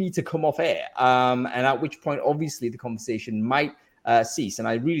do need to come off air, and at which point, obviously, the conversation might cease, and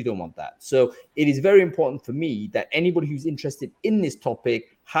I really don't want that. So it is very important for me that anybody who's interested in this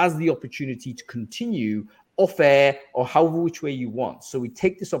topic has the opportunity to continue off air or however which way you want. So we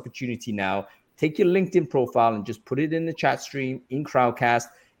take this opportunity now, take your LinkedIn profile and just put it in the chat stream in Crowdcast.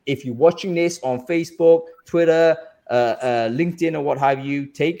 If you're watching this on Facebook, Twitter, LinkedIn or what have you,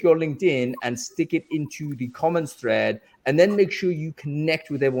 take your LinkedIn and stick it into the comments thread, and then make sure you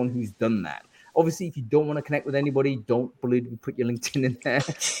connect with everyone who's done that. Obviously, if you don't want to connect with anybody, don't put your LinkedIn in there.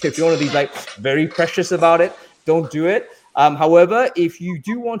 If you're one of these like very precious about it, don't do it. However, if you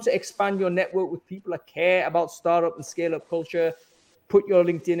do want to expand your network with people that care about startup and scale up culture, put your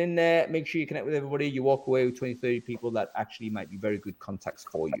LinkedIn in there. Make sure you connect with everybody. You walk away with 20, 30 people that actually might be very good contacts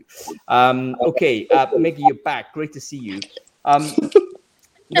for you. Okay, Meggy, you're back. Great to see you.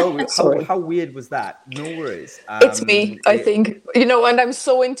 How weird was that? No worries. It's me, I think. And I'm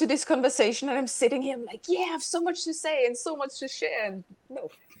so into this conversation, and I'm sitting here, I'm like, I have so much to say and so much to share. And no.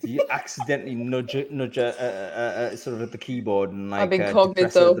 You accidentally nudge sort of at the keyboard and like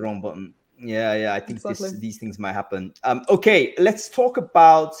press the wrong button. Yeah. I think these things might happen. Okay, let's talk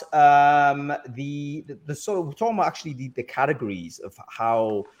about the sort of, we're talking about actually the categories of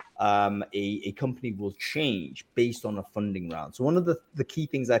how a company will change based on a funding round. So one of the key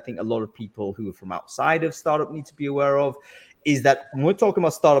things I think a lot of people who are from outside of startup need to be aware of is that when we're talking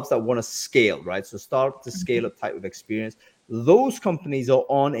about startups that want to scale, right? So startup to scale up type of experience, those companies are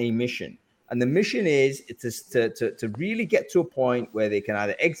on a mission. And the mission is to really get to a point where they can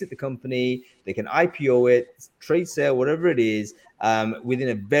either exit the company, they can IPO it, trade sale, whatever it is, within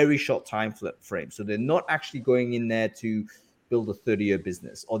a very short time frame. So they're not actually going in there to build a 30-year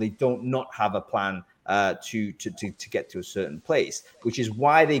business, or they don't not have a plan to get to a certain place, which is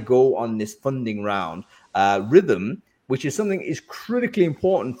why they go on this funding round rhythm, which is something is critically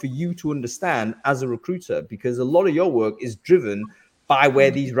important for you to understand as a recruiter, because a lot of your work is driven by where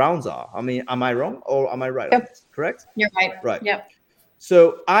these rounds are. I mean, am I wrong or am I right on this? Correct? You're right. Right. Yep.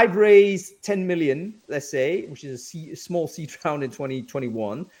 So I've raised 10 million, let's say, which is a small seed round in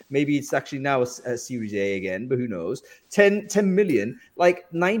 2021. Maybe it's actually now a Series A again, but who knows? 10 million,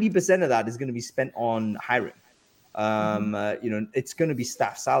 like 90% of that is going to be spent on hiring. It's going to be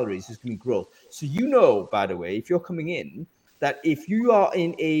staff salaries, it's going to be growth. So, by the way, if you're coming in, that if you are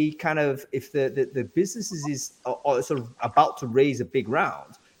in a kind of, if the business is sort of about to raise a big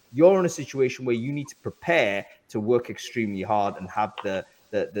round, you're in a situation where you need to prepare to work extremely hard and have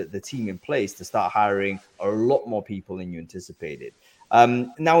the team in place to start hiring a lot more people than you anticipated.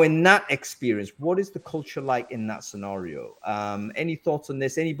 Now, in that experience, what is the culture like in that scenario? Any thoughts on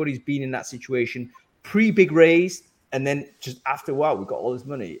this? Anybody's been in that situation pre-big raise, and then just after a while, we got all this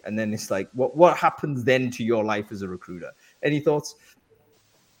money, and then it's like, what happens then to your life as a recruiter? Any thoughts?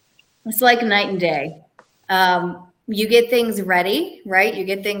 It's like night and day. You get things ready, right? You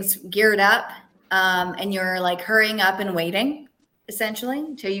get things geared up, and you're like hurrying up and waiting, essentially,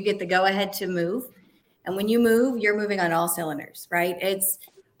 until you get the go-ahead to move. And when you move, you're moving on all cylinders, right? It's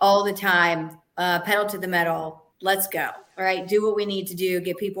all the time, pedal to the metal. Let's go. All right, do what we need to do,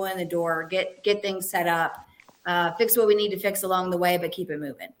 get people in the door, get things set up, fix what we need to fix along the way, but keep it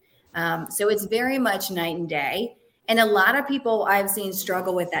moving. So it's very much night and day. And a lot of people I've seen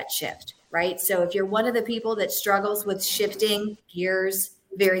struggle with that shift, right? So if you're one of the people that struggles with shifting gears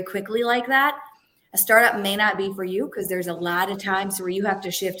very quickly like that, a startup may not be for you, because there's a lot of times where you have to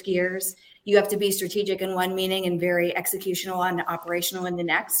shift gears. You have to be strategic in one meaning and very executional and operational in the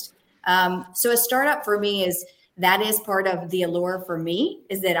next. So a startup for me is part of the allure for me,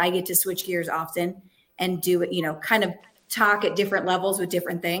 is that I get to switch gears often and do it, kind of talk at different levels with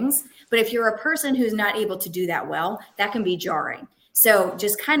different things. But if you're a person who's not able to do that well, that can be jarring. So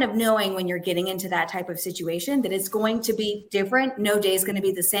just kind of knowing when you're getting into that type of situation that it's going to be different. No day is going to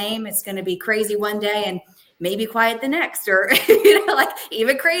be the same. It's going to be crazy one day and maybe quiet the next, or, like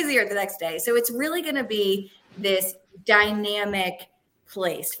even crazier the next day. So it's really going to be this dynamic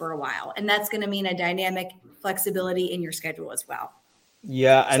place for a while. And that's going to mean a dynamic flexibility in your schedule as well.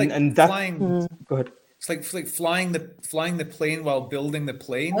 Yeah. And that, go ahead. It's like flying the plane while building the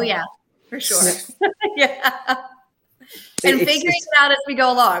plane. Oh yeah, for sure. Yeah. And figuring it out as we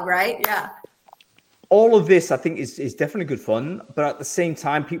go along, right? Yeah. All of this, I think, is definitely good fun, but at the same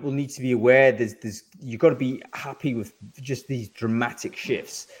time, people need to be aware. You got to be happy with just these dramatic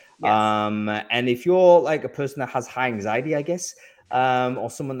shifts. Yes. And if you're like a person that has high anxiety, I guess, or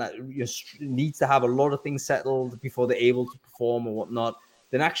someone that needs to have a lot of things settled before they're able to perform or whatnot,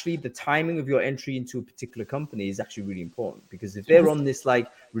 then actually the timing of your entry into a particular company is actually really important, because if they're on this like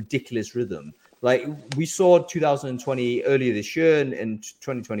ridiculous rhythm, like we saw 2020 earlier this year and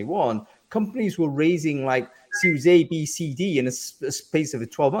 2021, companies were raising like Series A, B, C, D in a space of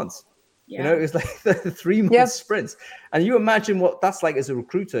 12 months. Yeah. It was like the 3 month sprints. And you imagine what that's like as a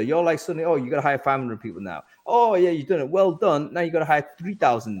recruiter. You're like suddenly, you got to hire 500 people now. Oh yeah, you've done it. Well done. Now you got to hire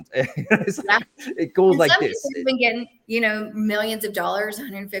 3,000. It goes like this. Some people have been getting, millions of dollars,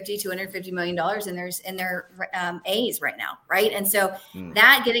 $150-250 million in their A's right now, right? And so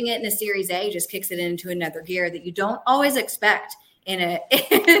that getting it in a Series A just kicks it into another gear that you don't always expect in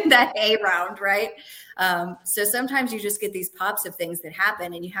that A round, right? So sometimes you just get these pops of things that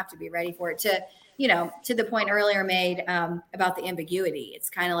happen, and you have to be ready for it. To the point earlier made about the ambiguity, it's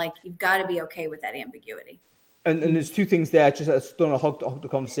kind of like you've got to be okay with that ambiguity. And there's two things there. I don't want to hog the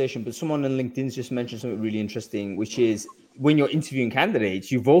conversation, but someone on LinkedIn's just mentioned something really interesting, which is when you're interviewing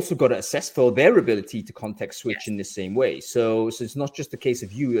candidates, you've also got to assess for their ability to context switch in the same way. So it's not just a case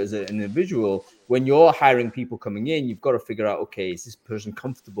of you as an individual. When you're hiring people coming in, you've got to figure out, okay, is this person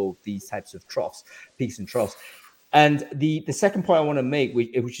comfortable with these types of peaks and troughs? And the second point I want to make,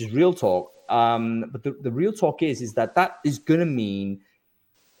 which is real talk, but the real talk is that is going to mean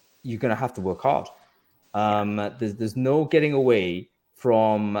you're going to have to work hard. There's no getting away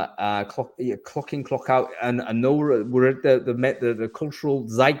from clock in, clock out. And I know we're at the cultural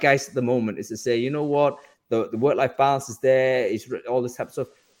zeitgeist at the moment is to say, you know what, the work-life balance is there, is all this type of stuff.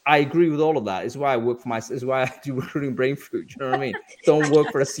 I agree with all of that. It's why I work for is why I do recruiting Brainfood. You know what I mean? Don't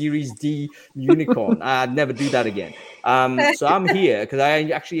work for a Series D unicorn. I'd never do that again. So I'm here because I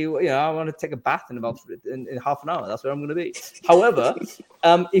actually, I want to take a bath in half an hour. That's where I'm going to be. However,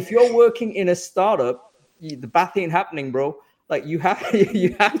 if you're working in a startup, the bath ain't happening, bro. Like you have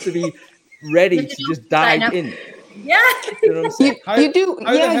to be ready to just dive in. Yeah. You know what I'm saying? You do.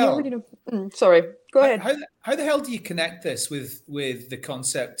 Yeah, you really do. Sorry. Go ahead. How the hell do you connect this with the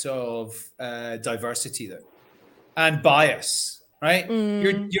concept of diversity, though? and bias, right?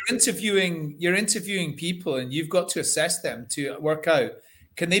 You're interviewing people, and you've got to assess them to work out,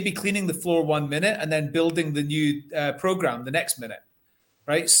 can they be cleaning the floor 1 minute and then building the new program the next minute,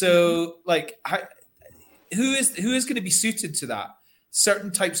 right? So like, who is going to be suited to that?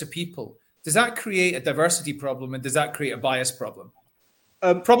 Certain types of people. Does that create a diversity problem, and does that create a bias problem?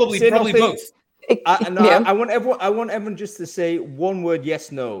 Probably both. I want everyone just to say one word,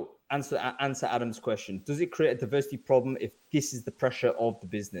 yes, no. Answer Adam's question. Does it create a diversity problem if this is the pressure of the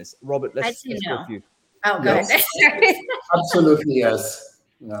business? Robert, let's go for you. Oh, go ahead. Absolutely, yes.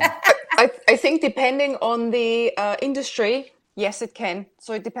 No. I think depending on the industry, yes, it can.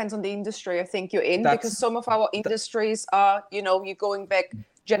 So it depends on the industry I think you're in, because some of our industries are, you're going back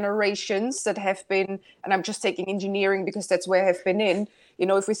generations that have been, and I'm just taking engineering because that's where I've been in.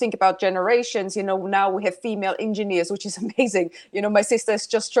 If we think about generations, now we have female engineers, which is amazing. My sister is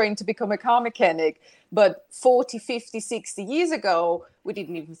just trained to become a car mechanic, but 40, 50, 60 years ago, we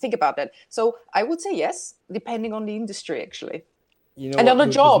didn't even think about that. So I would say yes, depending on the industry, actually. And on the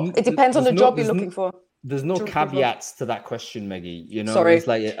job, it depends on the job you're looking for. There's no caveats to that question, Meggy. Sorry. It's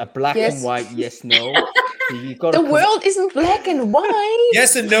like a black and white yes, no. So you've got the world isn't black and white.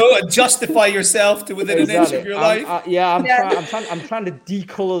 Yes and no, and justify yourself to within an inch of your life. I'm trying to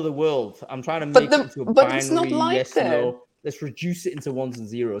decolor the world. I'm trying to make it into a binary it's not like yes and no. Let's reduce it into ones and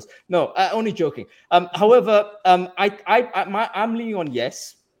zeros. No, only joking. However, I'm leaning on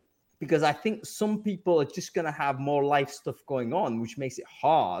yes, because I think some people are just going to have more life stuff going on, which makes it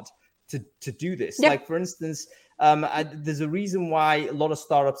hard to do this. Yeah. Like, for instance, there's a reason why a lot of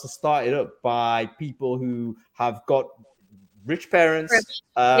startups are started up by people who have got rich parents,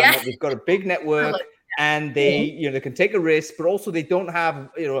 they've got a big network, and they can take a risk, but also they don't have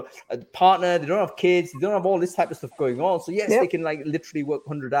a partner, they don't have kids, they don't have all this type of stuff going on. So yes, they can like literally work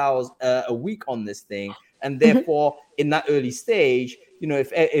 100 hours a week on this thing, and therefore in that early stage,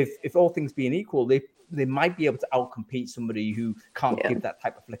 if all things being equal, they might be able to outcompete somebody who can't give that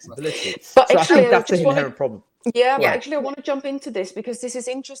type of flexibility. But so actually, I think that's an inherent problem. Yeah, but actually I want to jump into this because this is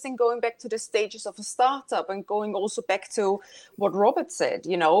interesting, going back to the stages of a startup and going also back to what Robert said.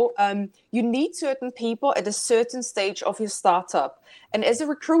 You need certain people at a certain stage of your startup. And as a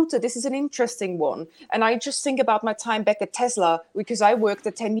recruiter, this is an interesting one. And I just think about my time back at Tesla, because I worked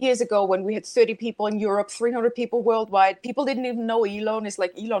there 10 years ago when we had 30 people in Europe, 300 people worldwide. People didn't even know Elon. It's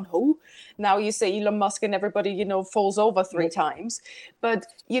like, Elon who? Now you say Elon Musk and everybody, falls over 3 times. But,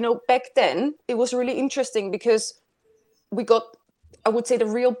 back then it was really interesting because we got, I would say, the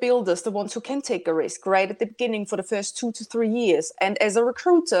real builders, the ones who can take a risk right at the beginning for the first 2 to 3 years. And as a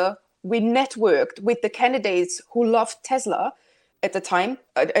recruiter, we networked with the candidates who loved Tesla at the time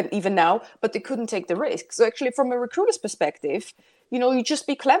and even now, but they couldn't take the risk. So actually, from a recruiter's perspective, you just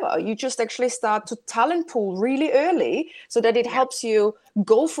be clever. You just actually start to talent pool really early so that it helps you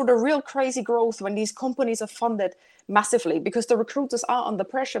go through the real crazy growth when these companies are funded massively, because the recruiters are under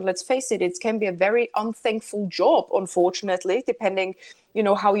pressure. Let's face it, it can be a very unthankful job, unfortunately, depending,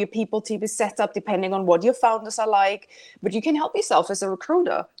 how your people team is set up, depending on what your founders are like. But you can help yourself as a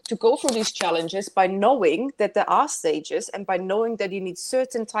recruiter to go through these challenges by knowing that there are stages and by knowing that you need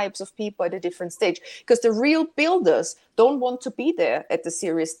certain types of people at a different stage, because the real builders don't want to be there at the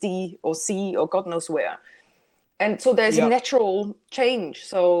series D or C or God knows where. And so there's a natural change.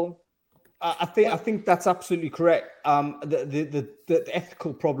 So I think that's absolutely correct. The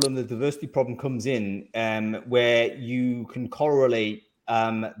ethical problem, the diversity problem comes in where you can correlate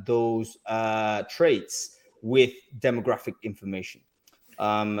those traits with demographic information.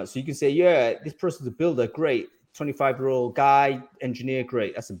 So you can say, this person's a builder, great. 25-year-old guy, engineer,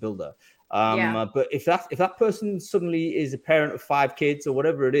 great. That's a builder. But if that person suddenly is a parent of 5 kids or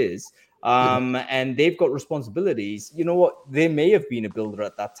whatever it is, and they've got responsibilities, you know what? They may have been a builder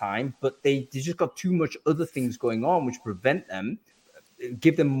at that time, but they just got too much other things going on which prevent them,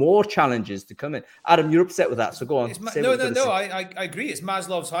 give them more challenges to come in. Adam, you're upset with that, so go on. No, I agree. It's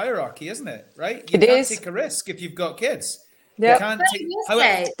Maslow's hierarchy, isn't it? Right? You can't take a risk if you've got kids. Yeah. You can't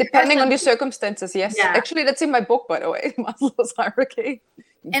take, depending on the circumstances, yes. Yeah. Actually, that's in my book, by the way, Maslow's hierarchy.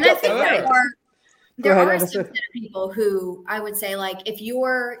 And I think there are some people who I would say, like, if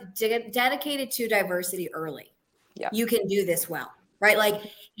you're dedicated to diversity early, you can do this well, right? Like,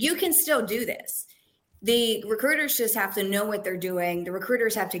 you can still do this. The recruiters just have to know what they're doing. The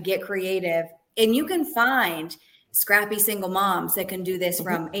recruiters have to get creative, and you can find scrappy single moms that can do this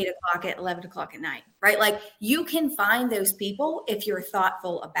from 8 o'clock at 11 o'clock at night, right? Like, you can find those people if you're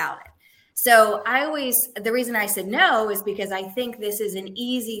thoughtful about it. So the reason I said no is because I think this is an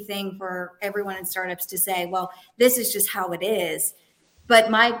easy thing for everyone in startups to say, well, this is just how it is. But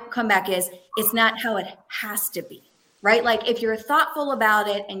my comeback is, it's not how it has to be. right? Like if you're thoughtful about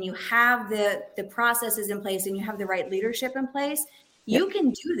it and you have the processes in place and you have the right leadership in place, you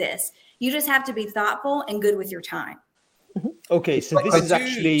can do this. You just have to be thoughtful and good with your time. Okay, so this is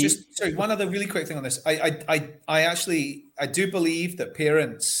actually just sorry. One other really quick thing on this. I do believe that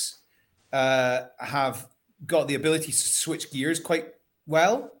parents have got the ability to switch gears quite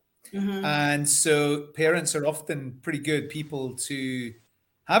well, and so parents are often pretty good people to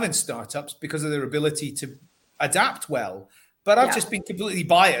have in startups because of their ability to adapt well. But I've just been completely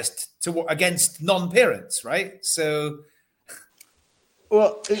biased against non-parents, right? So.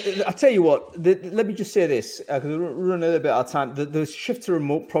 Well, I'll tell you what, let me just say this, because we're running a little bit out of time. The shift to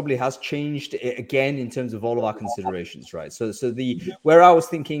remote probably has changed again in terms of all of our considerations, right? So where I was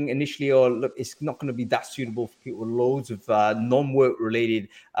thinking initially, look, it's not going to be that suitable for people with loads of non-work related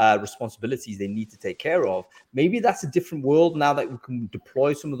responsibilities they need to take care of. Maybe that's a different world now that we can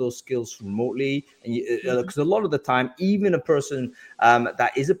deploy some of those skills remotely. And because a lot of the time, even a person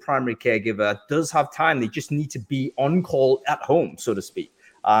that is a primary caregiver does have time. They just need to be on call at home, so to speak.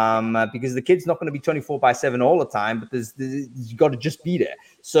 Because the kid's not going to be 24/7 all the time, but you got to just be there.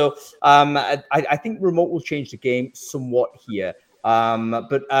 So I think remote will change the game somewhat here.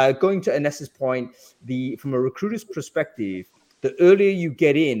 But going to Anessa's point, from a recruiter's perspective, the earlier you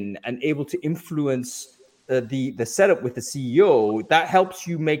get in and able to influence the setup with the CEO, that helps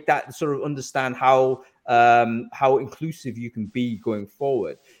you make that sort of understand how inclusive you can be going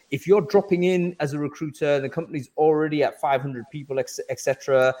forward. If you're dropping in as a recruiter, the company's already at 500 people,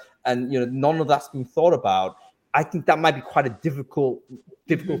 etc., and none of that's been thought about, I think that might be quite a difficult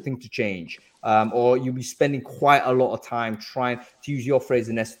thing to change. Or you'll be spending quite a lot of time trying to use your phrase,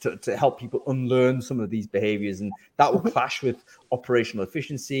 Anessa, to help people unlearn some of these behaviors, and that will clash with operational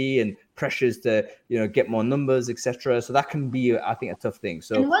efficiency and pressures to get more numbers, etc. So that can be, I think, a tough thing.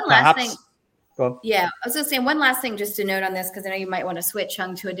 So and one last thing. Yeah, I was going to say one last thing just to note on this, because I know you might want to switch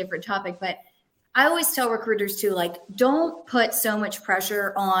to a different topic, but I always tell recruiters too, like, don't put so much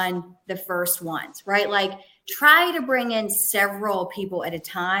pressure on the first ones, right? Like, try to bring in several people at a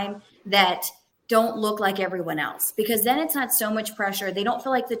time that don't look like everyone else, because then it's not so much pressure. They don't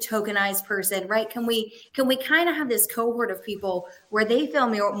feel like the tokenized person, right? Can we kind of have this cohort of people where they feel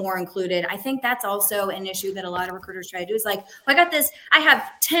more included? I think that's also an issue that a lot of recruiters try to do. Is like, I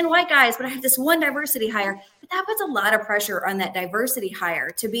have 10 white guys, but I have this one diversity hire. But that puts a lot of pressure on that diversity hire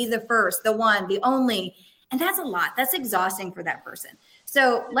to be the first, the one, the only. And that's a lot. That's exhausting for that person.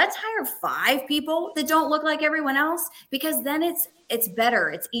 So let's hire 5 people that don't look like everyone else, because then it's better.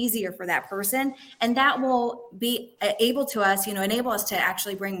 It's easier for that person. And that will be able to us, enable us to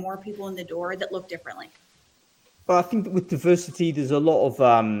actually bring more people in the door that look differently. Well, I think with diversity, there's a lot of,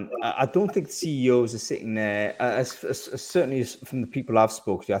 I don't think CEOs are sitting there, certainly from the people I've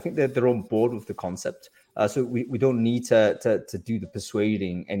spoken to, I think they're on board with the concept. So we don't need to do the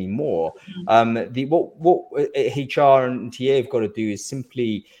persuading anymore. What HR and TA have got to do is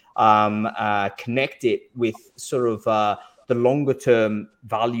simply connect it with sort of the longer term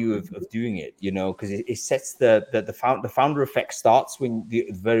value of doing it, because it sets the founder effect starts when the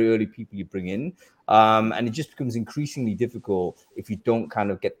very early people you bring in. And it just becomes increasingly difficult if you don't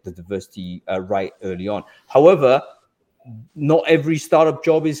kind of get the diversity right early on. However, not every startup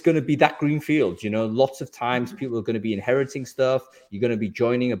job is going to be that green field. Lots of times people are going to be inheriting stuff. You're going to be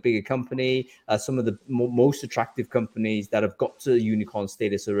joining a bigger company. Some of the most attractive companies that have got to unicorn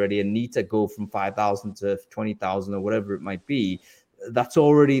status already and need to go from 5,000 to 20,000 or whatever it might be. There's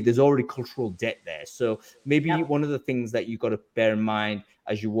already cultural debt there. So maybe one of the things that you've got to bear in mind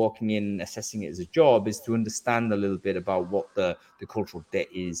as you're walking in and assessing it as a job is to understand a little bit about what the cultural debt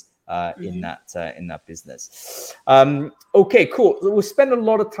is in that business. Okay, cool. We'll spend a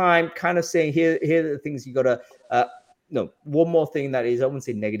lot of time kind of saying here are the things you got to one more thing that is, I wouldn't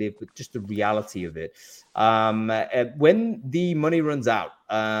say negative, but just the reality of it. When the money runs out,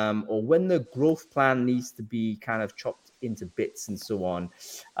 or when the growth plan needs to be kind of chopped into bits and so on,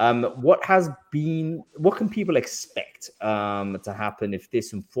 what can people expect to happen if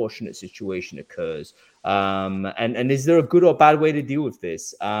this unfortunate situation occurs? And is there a good or bad way to deal with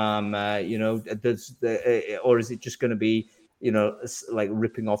this? Or is it just going to be, like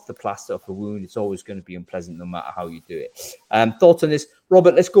ripping off the plaster off a wound? It's always going to be unpleasant no matter how you do it. Thoughts on this?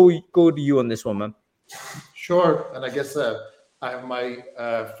 Robert, let's go to you on this one, man. Sure. And I guess I have my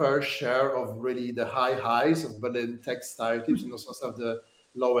fair share of really the high highs of Berlin tech startups, and also some of the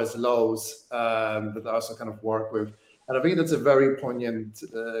lowest lows that I also kind of work with. And I think that's a very poignant,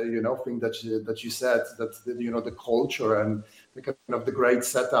 thing that you said, that the culture and the kind of the great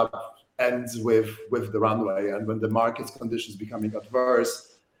setup ends with the runway, and when the market conditions becoming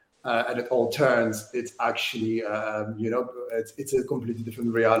adverse, and it all turns, it's actually, it's a completely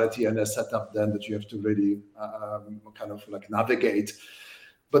different reality and a setup then that you have to really kind of like navigate.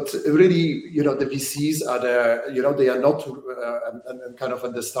 But really, the VCs are there, they are not, and kind of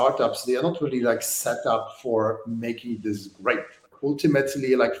in the startups, they are not really like set up for making this great.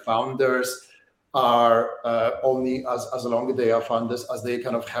 Ultimately, like founders are only as long as they are founders, as they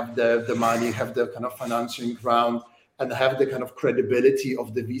kind of have the money, have the kind of financial ground, and have the kind of credibility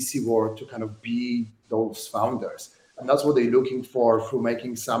of the VC world to kind of be those founders. And that's what they're looking for through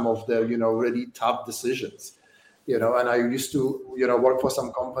making some of the, really tough decisions. And I used to, work for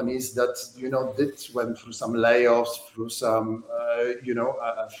some companies that, went through some layoffs, through some,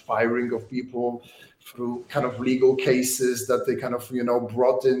 firing of people, through kind of legal cases that they kind of,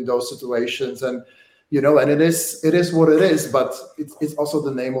 brought in those situations. And, and it is what it is, but it's also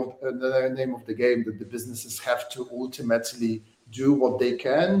the name of the game, that the businesses have to ultimately do what they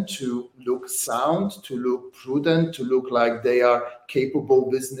can to look sound, to look prudent, to look like they are capable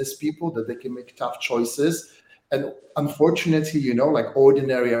business people, that they can make tough choices. And unfortunately, like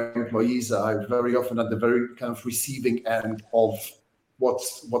ordinary employees are very often at the very kind of receiving end of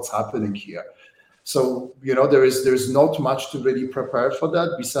what's happening here. So, there's not much to really prepare for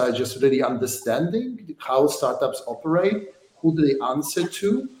that besides just really understanding how startups operate, who do they answer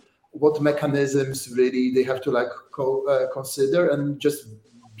to, what mechanisms really they have to like consider, and just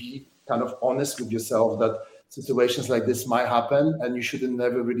be kind of honest with yourself that situations like this might happen and you shouldn't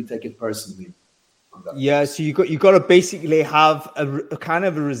never really take it personally. Yeah, so you got to basically have a kind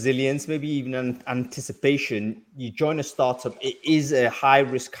of a resilience, maybe even an anticipation. You join a startup; it is a high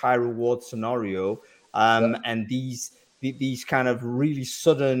risk, high reward scenario, and these kind of really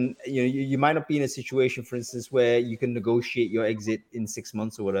sudden. You might not be in a situation, for instance, where you can negotiate your exit in 6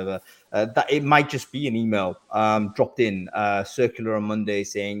 months or whatever. That it might just be an email dropped in, circular on Monday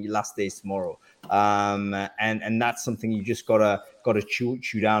saying your last day is tomorrow. And that's something you just gotta chew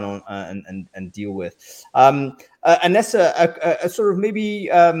down on and deal with. Anessa, a sort of maybe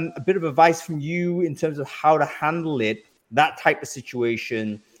a bit of advice from you in terms of how to handle that type of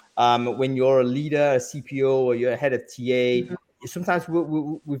situation when you're a leader, a CPO, or you're a head of TA. Sometimes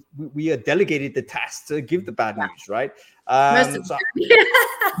we are delegated the task to give the bad news, right?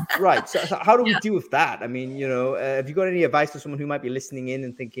 Right. So how do we deal with that? I mean, have you got any advice to someone who might be listening in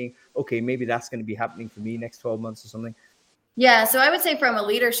and thinking, okay, maybe that's going to be happening for me next 12 months or something? Yeah. So I would say from a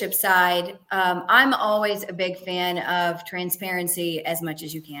leadership side, I'm always a big fan of transparency as much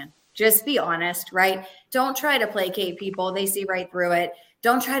as you can. Just be honest, right? Don't try to placate people. They see right through it.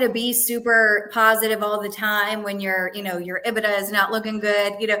 Don't try to be super positive all the time when your EBITDA is not looking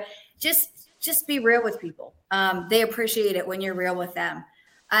good. Just be real with people. They appreciate it when you're real with them.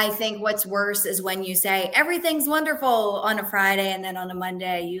 I think what's worse is when you say everything's wonderful on a Friday and then on a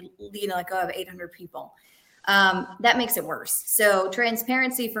Monday you let go of 800 people. That makes it worse. So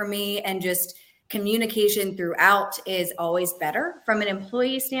transparency for me and just communication throughout is always better. From an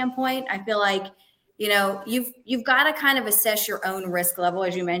employee standpoint, I feel like you've got to kind of assess your own risk level,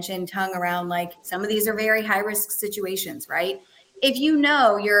 as you mentioned, tongue around like some of these are very high risk situations, right? If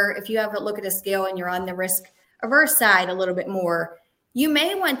if you have a look at a scale and you're on the risk averse side a little bit more, you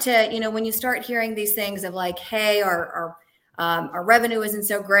may want to, when you start hearing these things of like, hey, our revenue isn't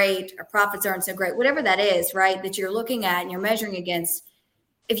so great, our profits aren't so great, whatever that is, right, that you're looking at and you're measuring against.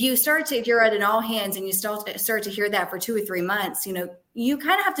 If you're at an all hands and you start to hear that for 2 or 3 months, you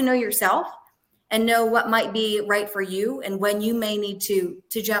kind of have to know yourself and know what might be right for you and when you may need to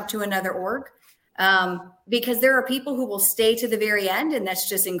jump to another org. Because there are people who will stay to the very end and that's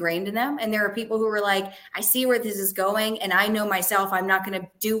just ingrained in them. And there are people who are like, I see where this is going and I know myself, I'm not going to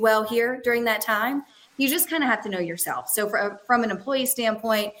do well here during that time. You just kind of have to know yourself. So from an employee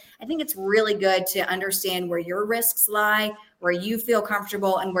standpoint, I think it's really good to understand where your risks lie, where you feel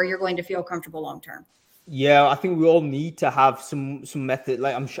comfortable and where you're going to feel comfortable long-term. Yeah, I think we all need to have some method.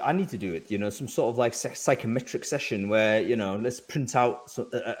 Like I'm sure I need to do it, some sort of like psychometric session where, let's print out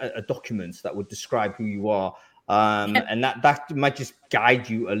a document that would describe who you are. And that might just guide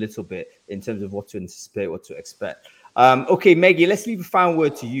you a little bit in terms of what to anticipate, what to expect. Okay, Meggy, let's leave a final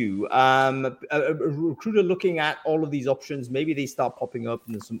word to you. A recruiter looking at all of these options, maybe they start popping up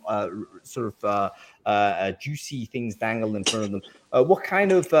and there's some sort of juicy things dangled in front of them. What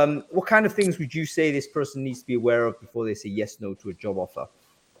kind of things would you say this person needs to be aware of before they say yes, no to a job offer?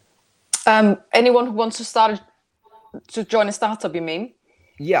 Anyone who wants to join a startup, you mean?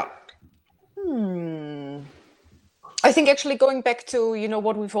 Yeah. I think actually going back to,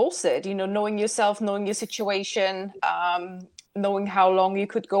 what we've all said, knowing yourself, knowing your situation, knowing how long you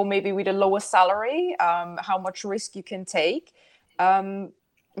could go maybe with a lower salary, how much risk you can take.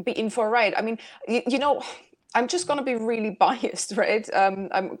 be in for a ride. I mean, you know, I'm just going to be really biased, right? I'm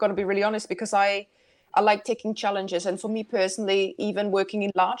going to be really honest because I like taking challenges. And for me personally, even working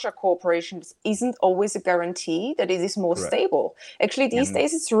in larger corporations isn't always a guarantee that it is more stable. Actually, these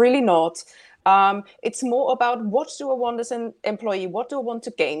days, it's really not. It's more about what do I want as an employee? What do I want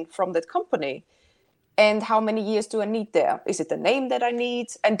to gain from that company? And how many years do I need there? Is it the name that I need?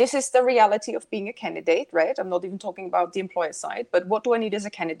 And this is the reality of being a candidate, right? I'm not even talking about the employer side, but what do I need as a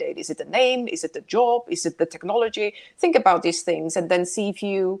candidate? Is it the name? Is it the job? Is it the technology? Think about these things and then see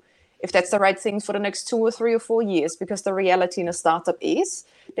if that's the right thing for the next 2 or 3 or 4 years, because the reality in a startup is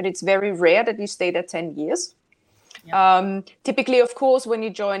that it's very rare that you stay there 10 years. Yeah. Typically, of course, when you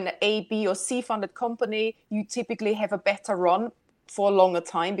join an A, B, or C funded company, you typically have a better run for a longer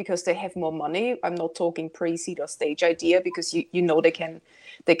time because they have more money. I'm not talking pre-seed or stage idea because you know they can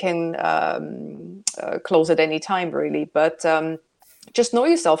close at any time really. But just know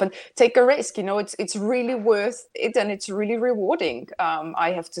yourself and take a risk. You know, it's really worth it and it's really rewarding.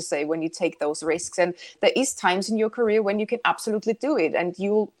 I have to say, when you take those risks, and there is times in your career when you can absolutely do it, and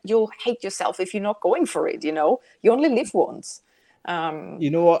you'll hate yourself if you're not going for it. You know, you only live once.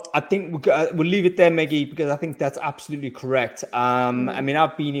 You know what? I think we'll leave it there, Meggy, because I think that's absolutely correct. I mean,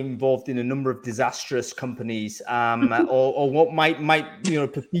 I've been involved in a number of disastrous companies, or what might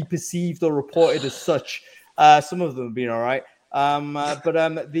be perceived or reported as such. Some of them have been all right. But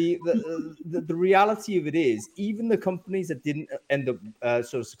the reality of it is, even the companies that didn't end up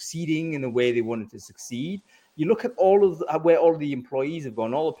sort of succeeding in the way they wanted to succeed, you look at where all of the employees have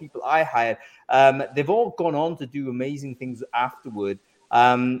gone, all the people I hired, they've all gone on to do amazing things afterward.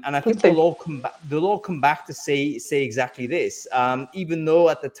 And I think they'll all come back to say exactly this. Even though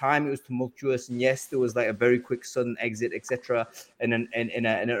at the time it was tumultuous, and yes, there was like a very quick sudden exit, etc., in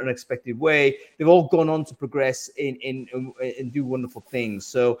an unexpected way, they've all gone on to progress and do wonderful things.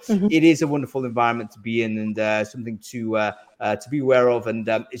 So it is a wonderful environment to be in, and something to be aware of. And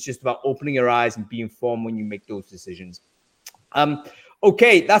it's just about opening your eyes and be informed when you make those decisions.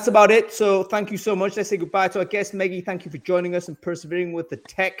 Okay, that's about it. So thank you so much. Let's say goodbye to our guest, Meggy. Thank you for joining us and persevering with the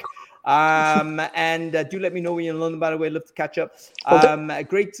tech. And do let me know when you're in London, by the way. I'd love to catch up.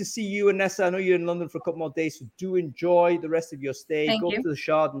 Great to see you, Anessa. I know you're in London for a couple more days, so do enjoy the rest of your stay. Go to the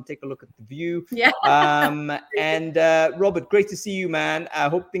Shard and take a look at the view. Yeah. And Robert, great to see you, man. I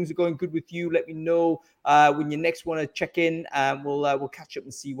hope things are going good with you. Let me know when you next want to check in. We'll catch up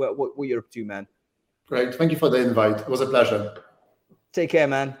and see what you're up to, man. Great. Thank you for the invite. It was a pleasure. Take care,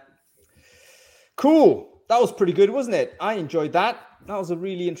 man. Cool. That was pretty good, wasn't it? I enjoyed that. That was a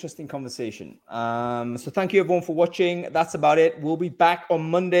really interesting conversation. So thank you, everyone, for watching. That's about it. We'll be back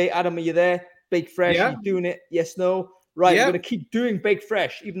on Monday. Adam, are you there? Bake Fresh, are you doing it? Yes, no? Right, we're going to keep doing Bake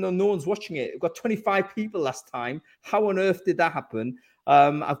Fresh, even though no one's watching it. We've got 25 people last time. How on earth did that happen?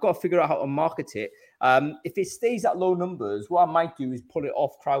 I've got to figure out how to market it. If it stays at low numbers, what I might do is pull it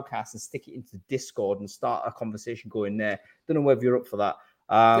off Crowdcast and stick it into Discord and start a conversation going there. Don't know whether you're up for that.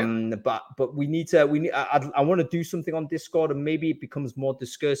 But we need I want to do something on Discord, and maybe it becomes more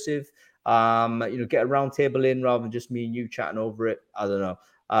discursive. Get a round table in rather than just me and you chatting over it. I don't know.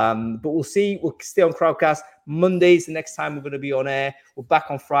 But we'll see. We'll stay on Crowdcast. Monday's the next time we're going to be on air. We're back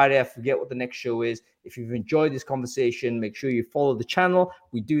on Friday. I forget what the next show is. If you've enjoyed this conversation, make sure you follow the channel.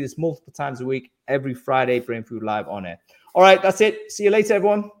 We do this multiple times a week, every Friday, Brainfood Live on air. All right, that's it. See you later,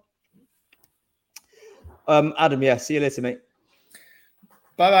 everyone. Adam, see you later, mate.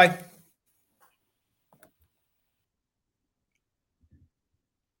 Bye-bye.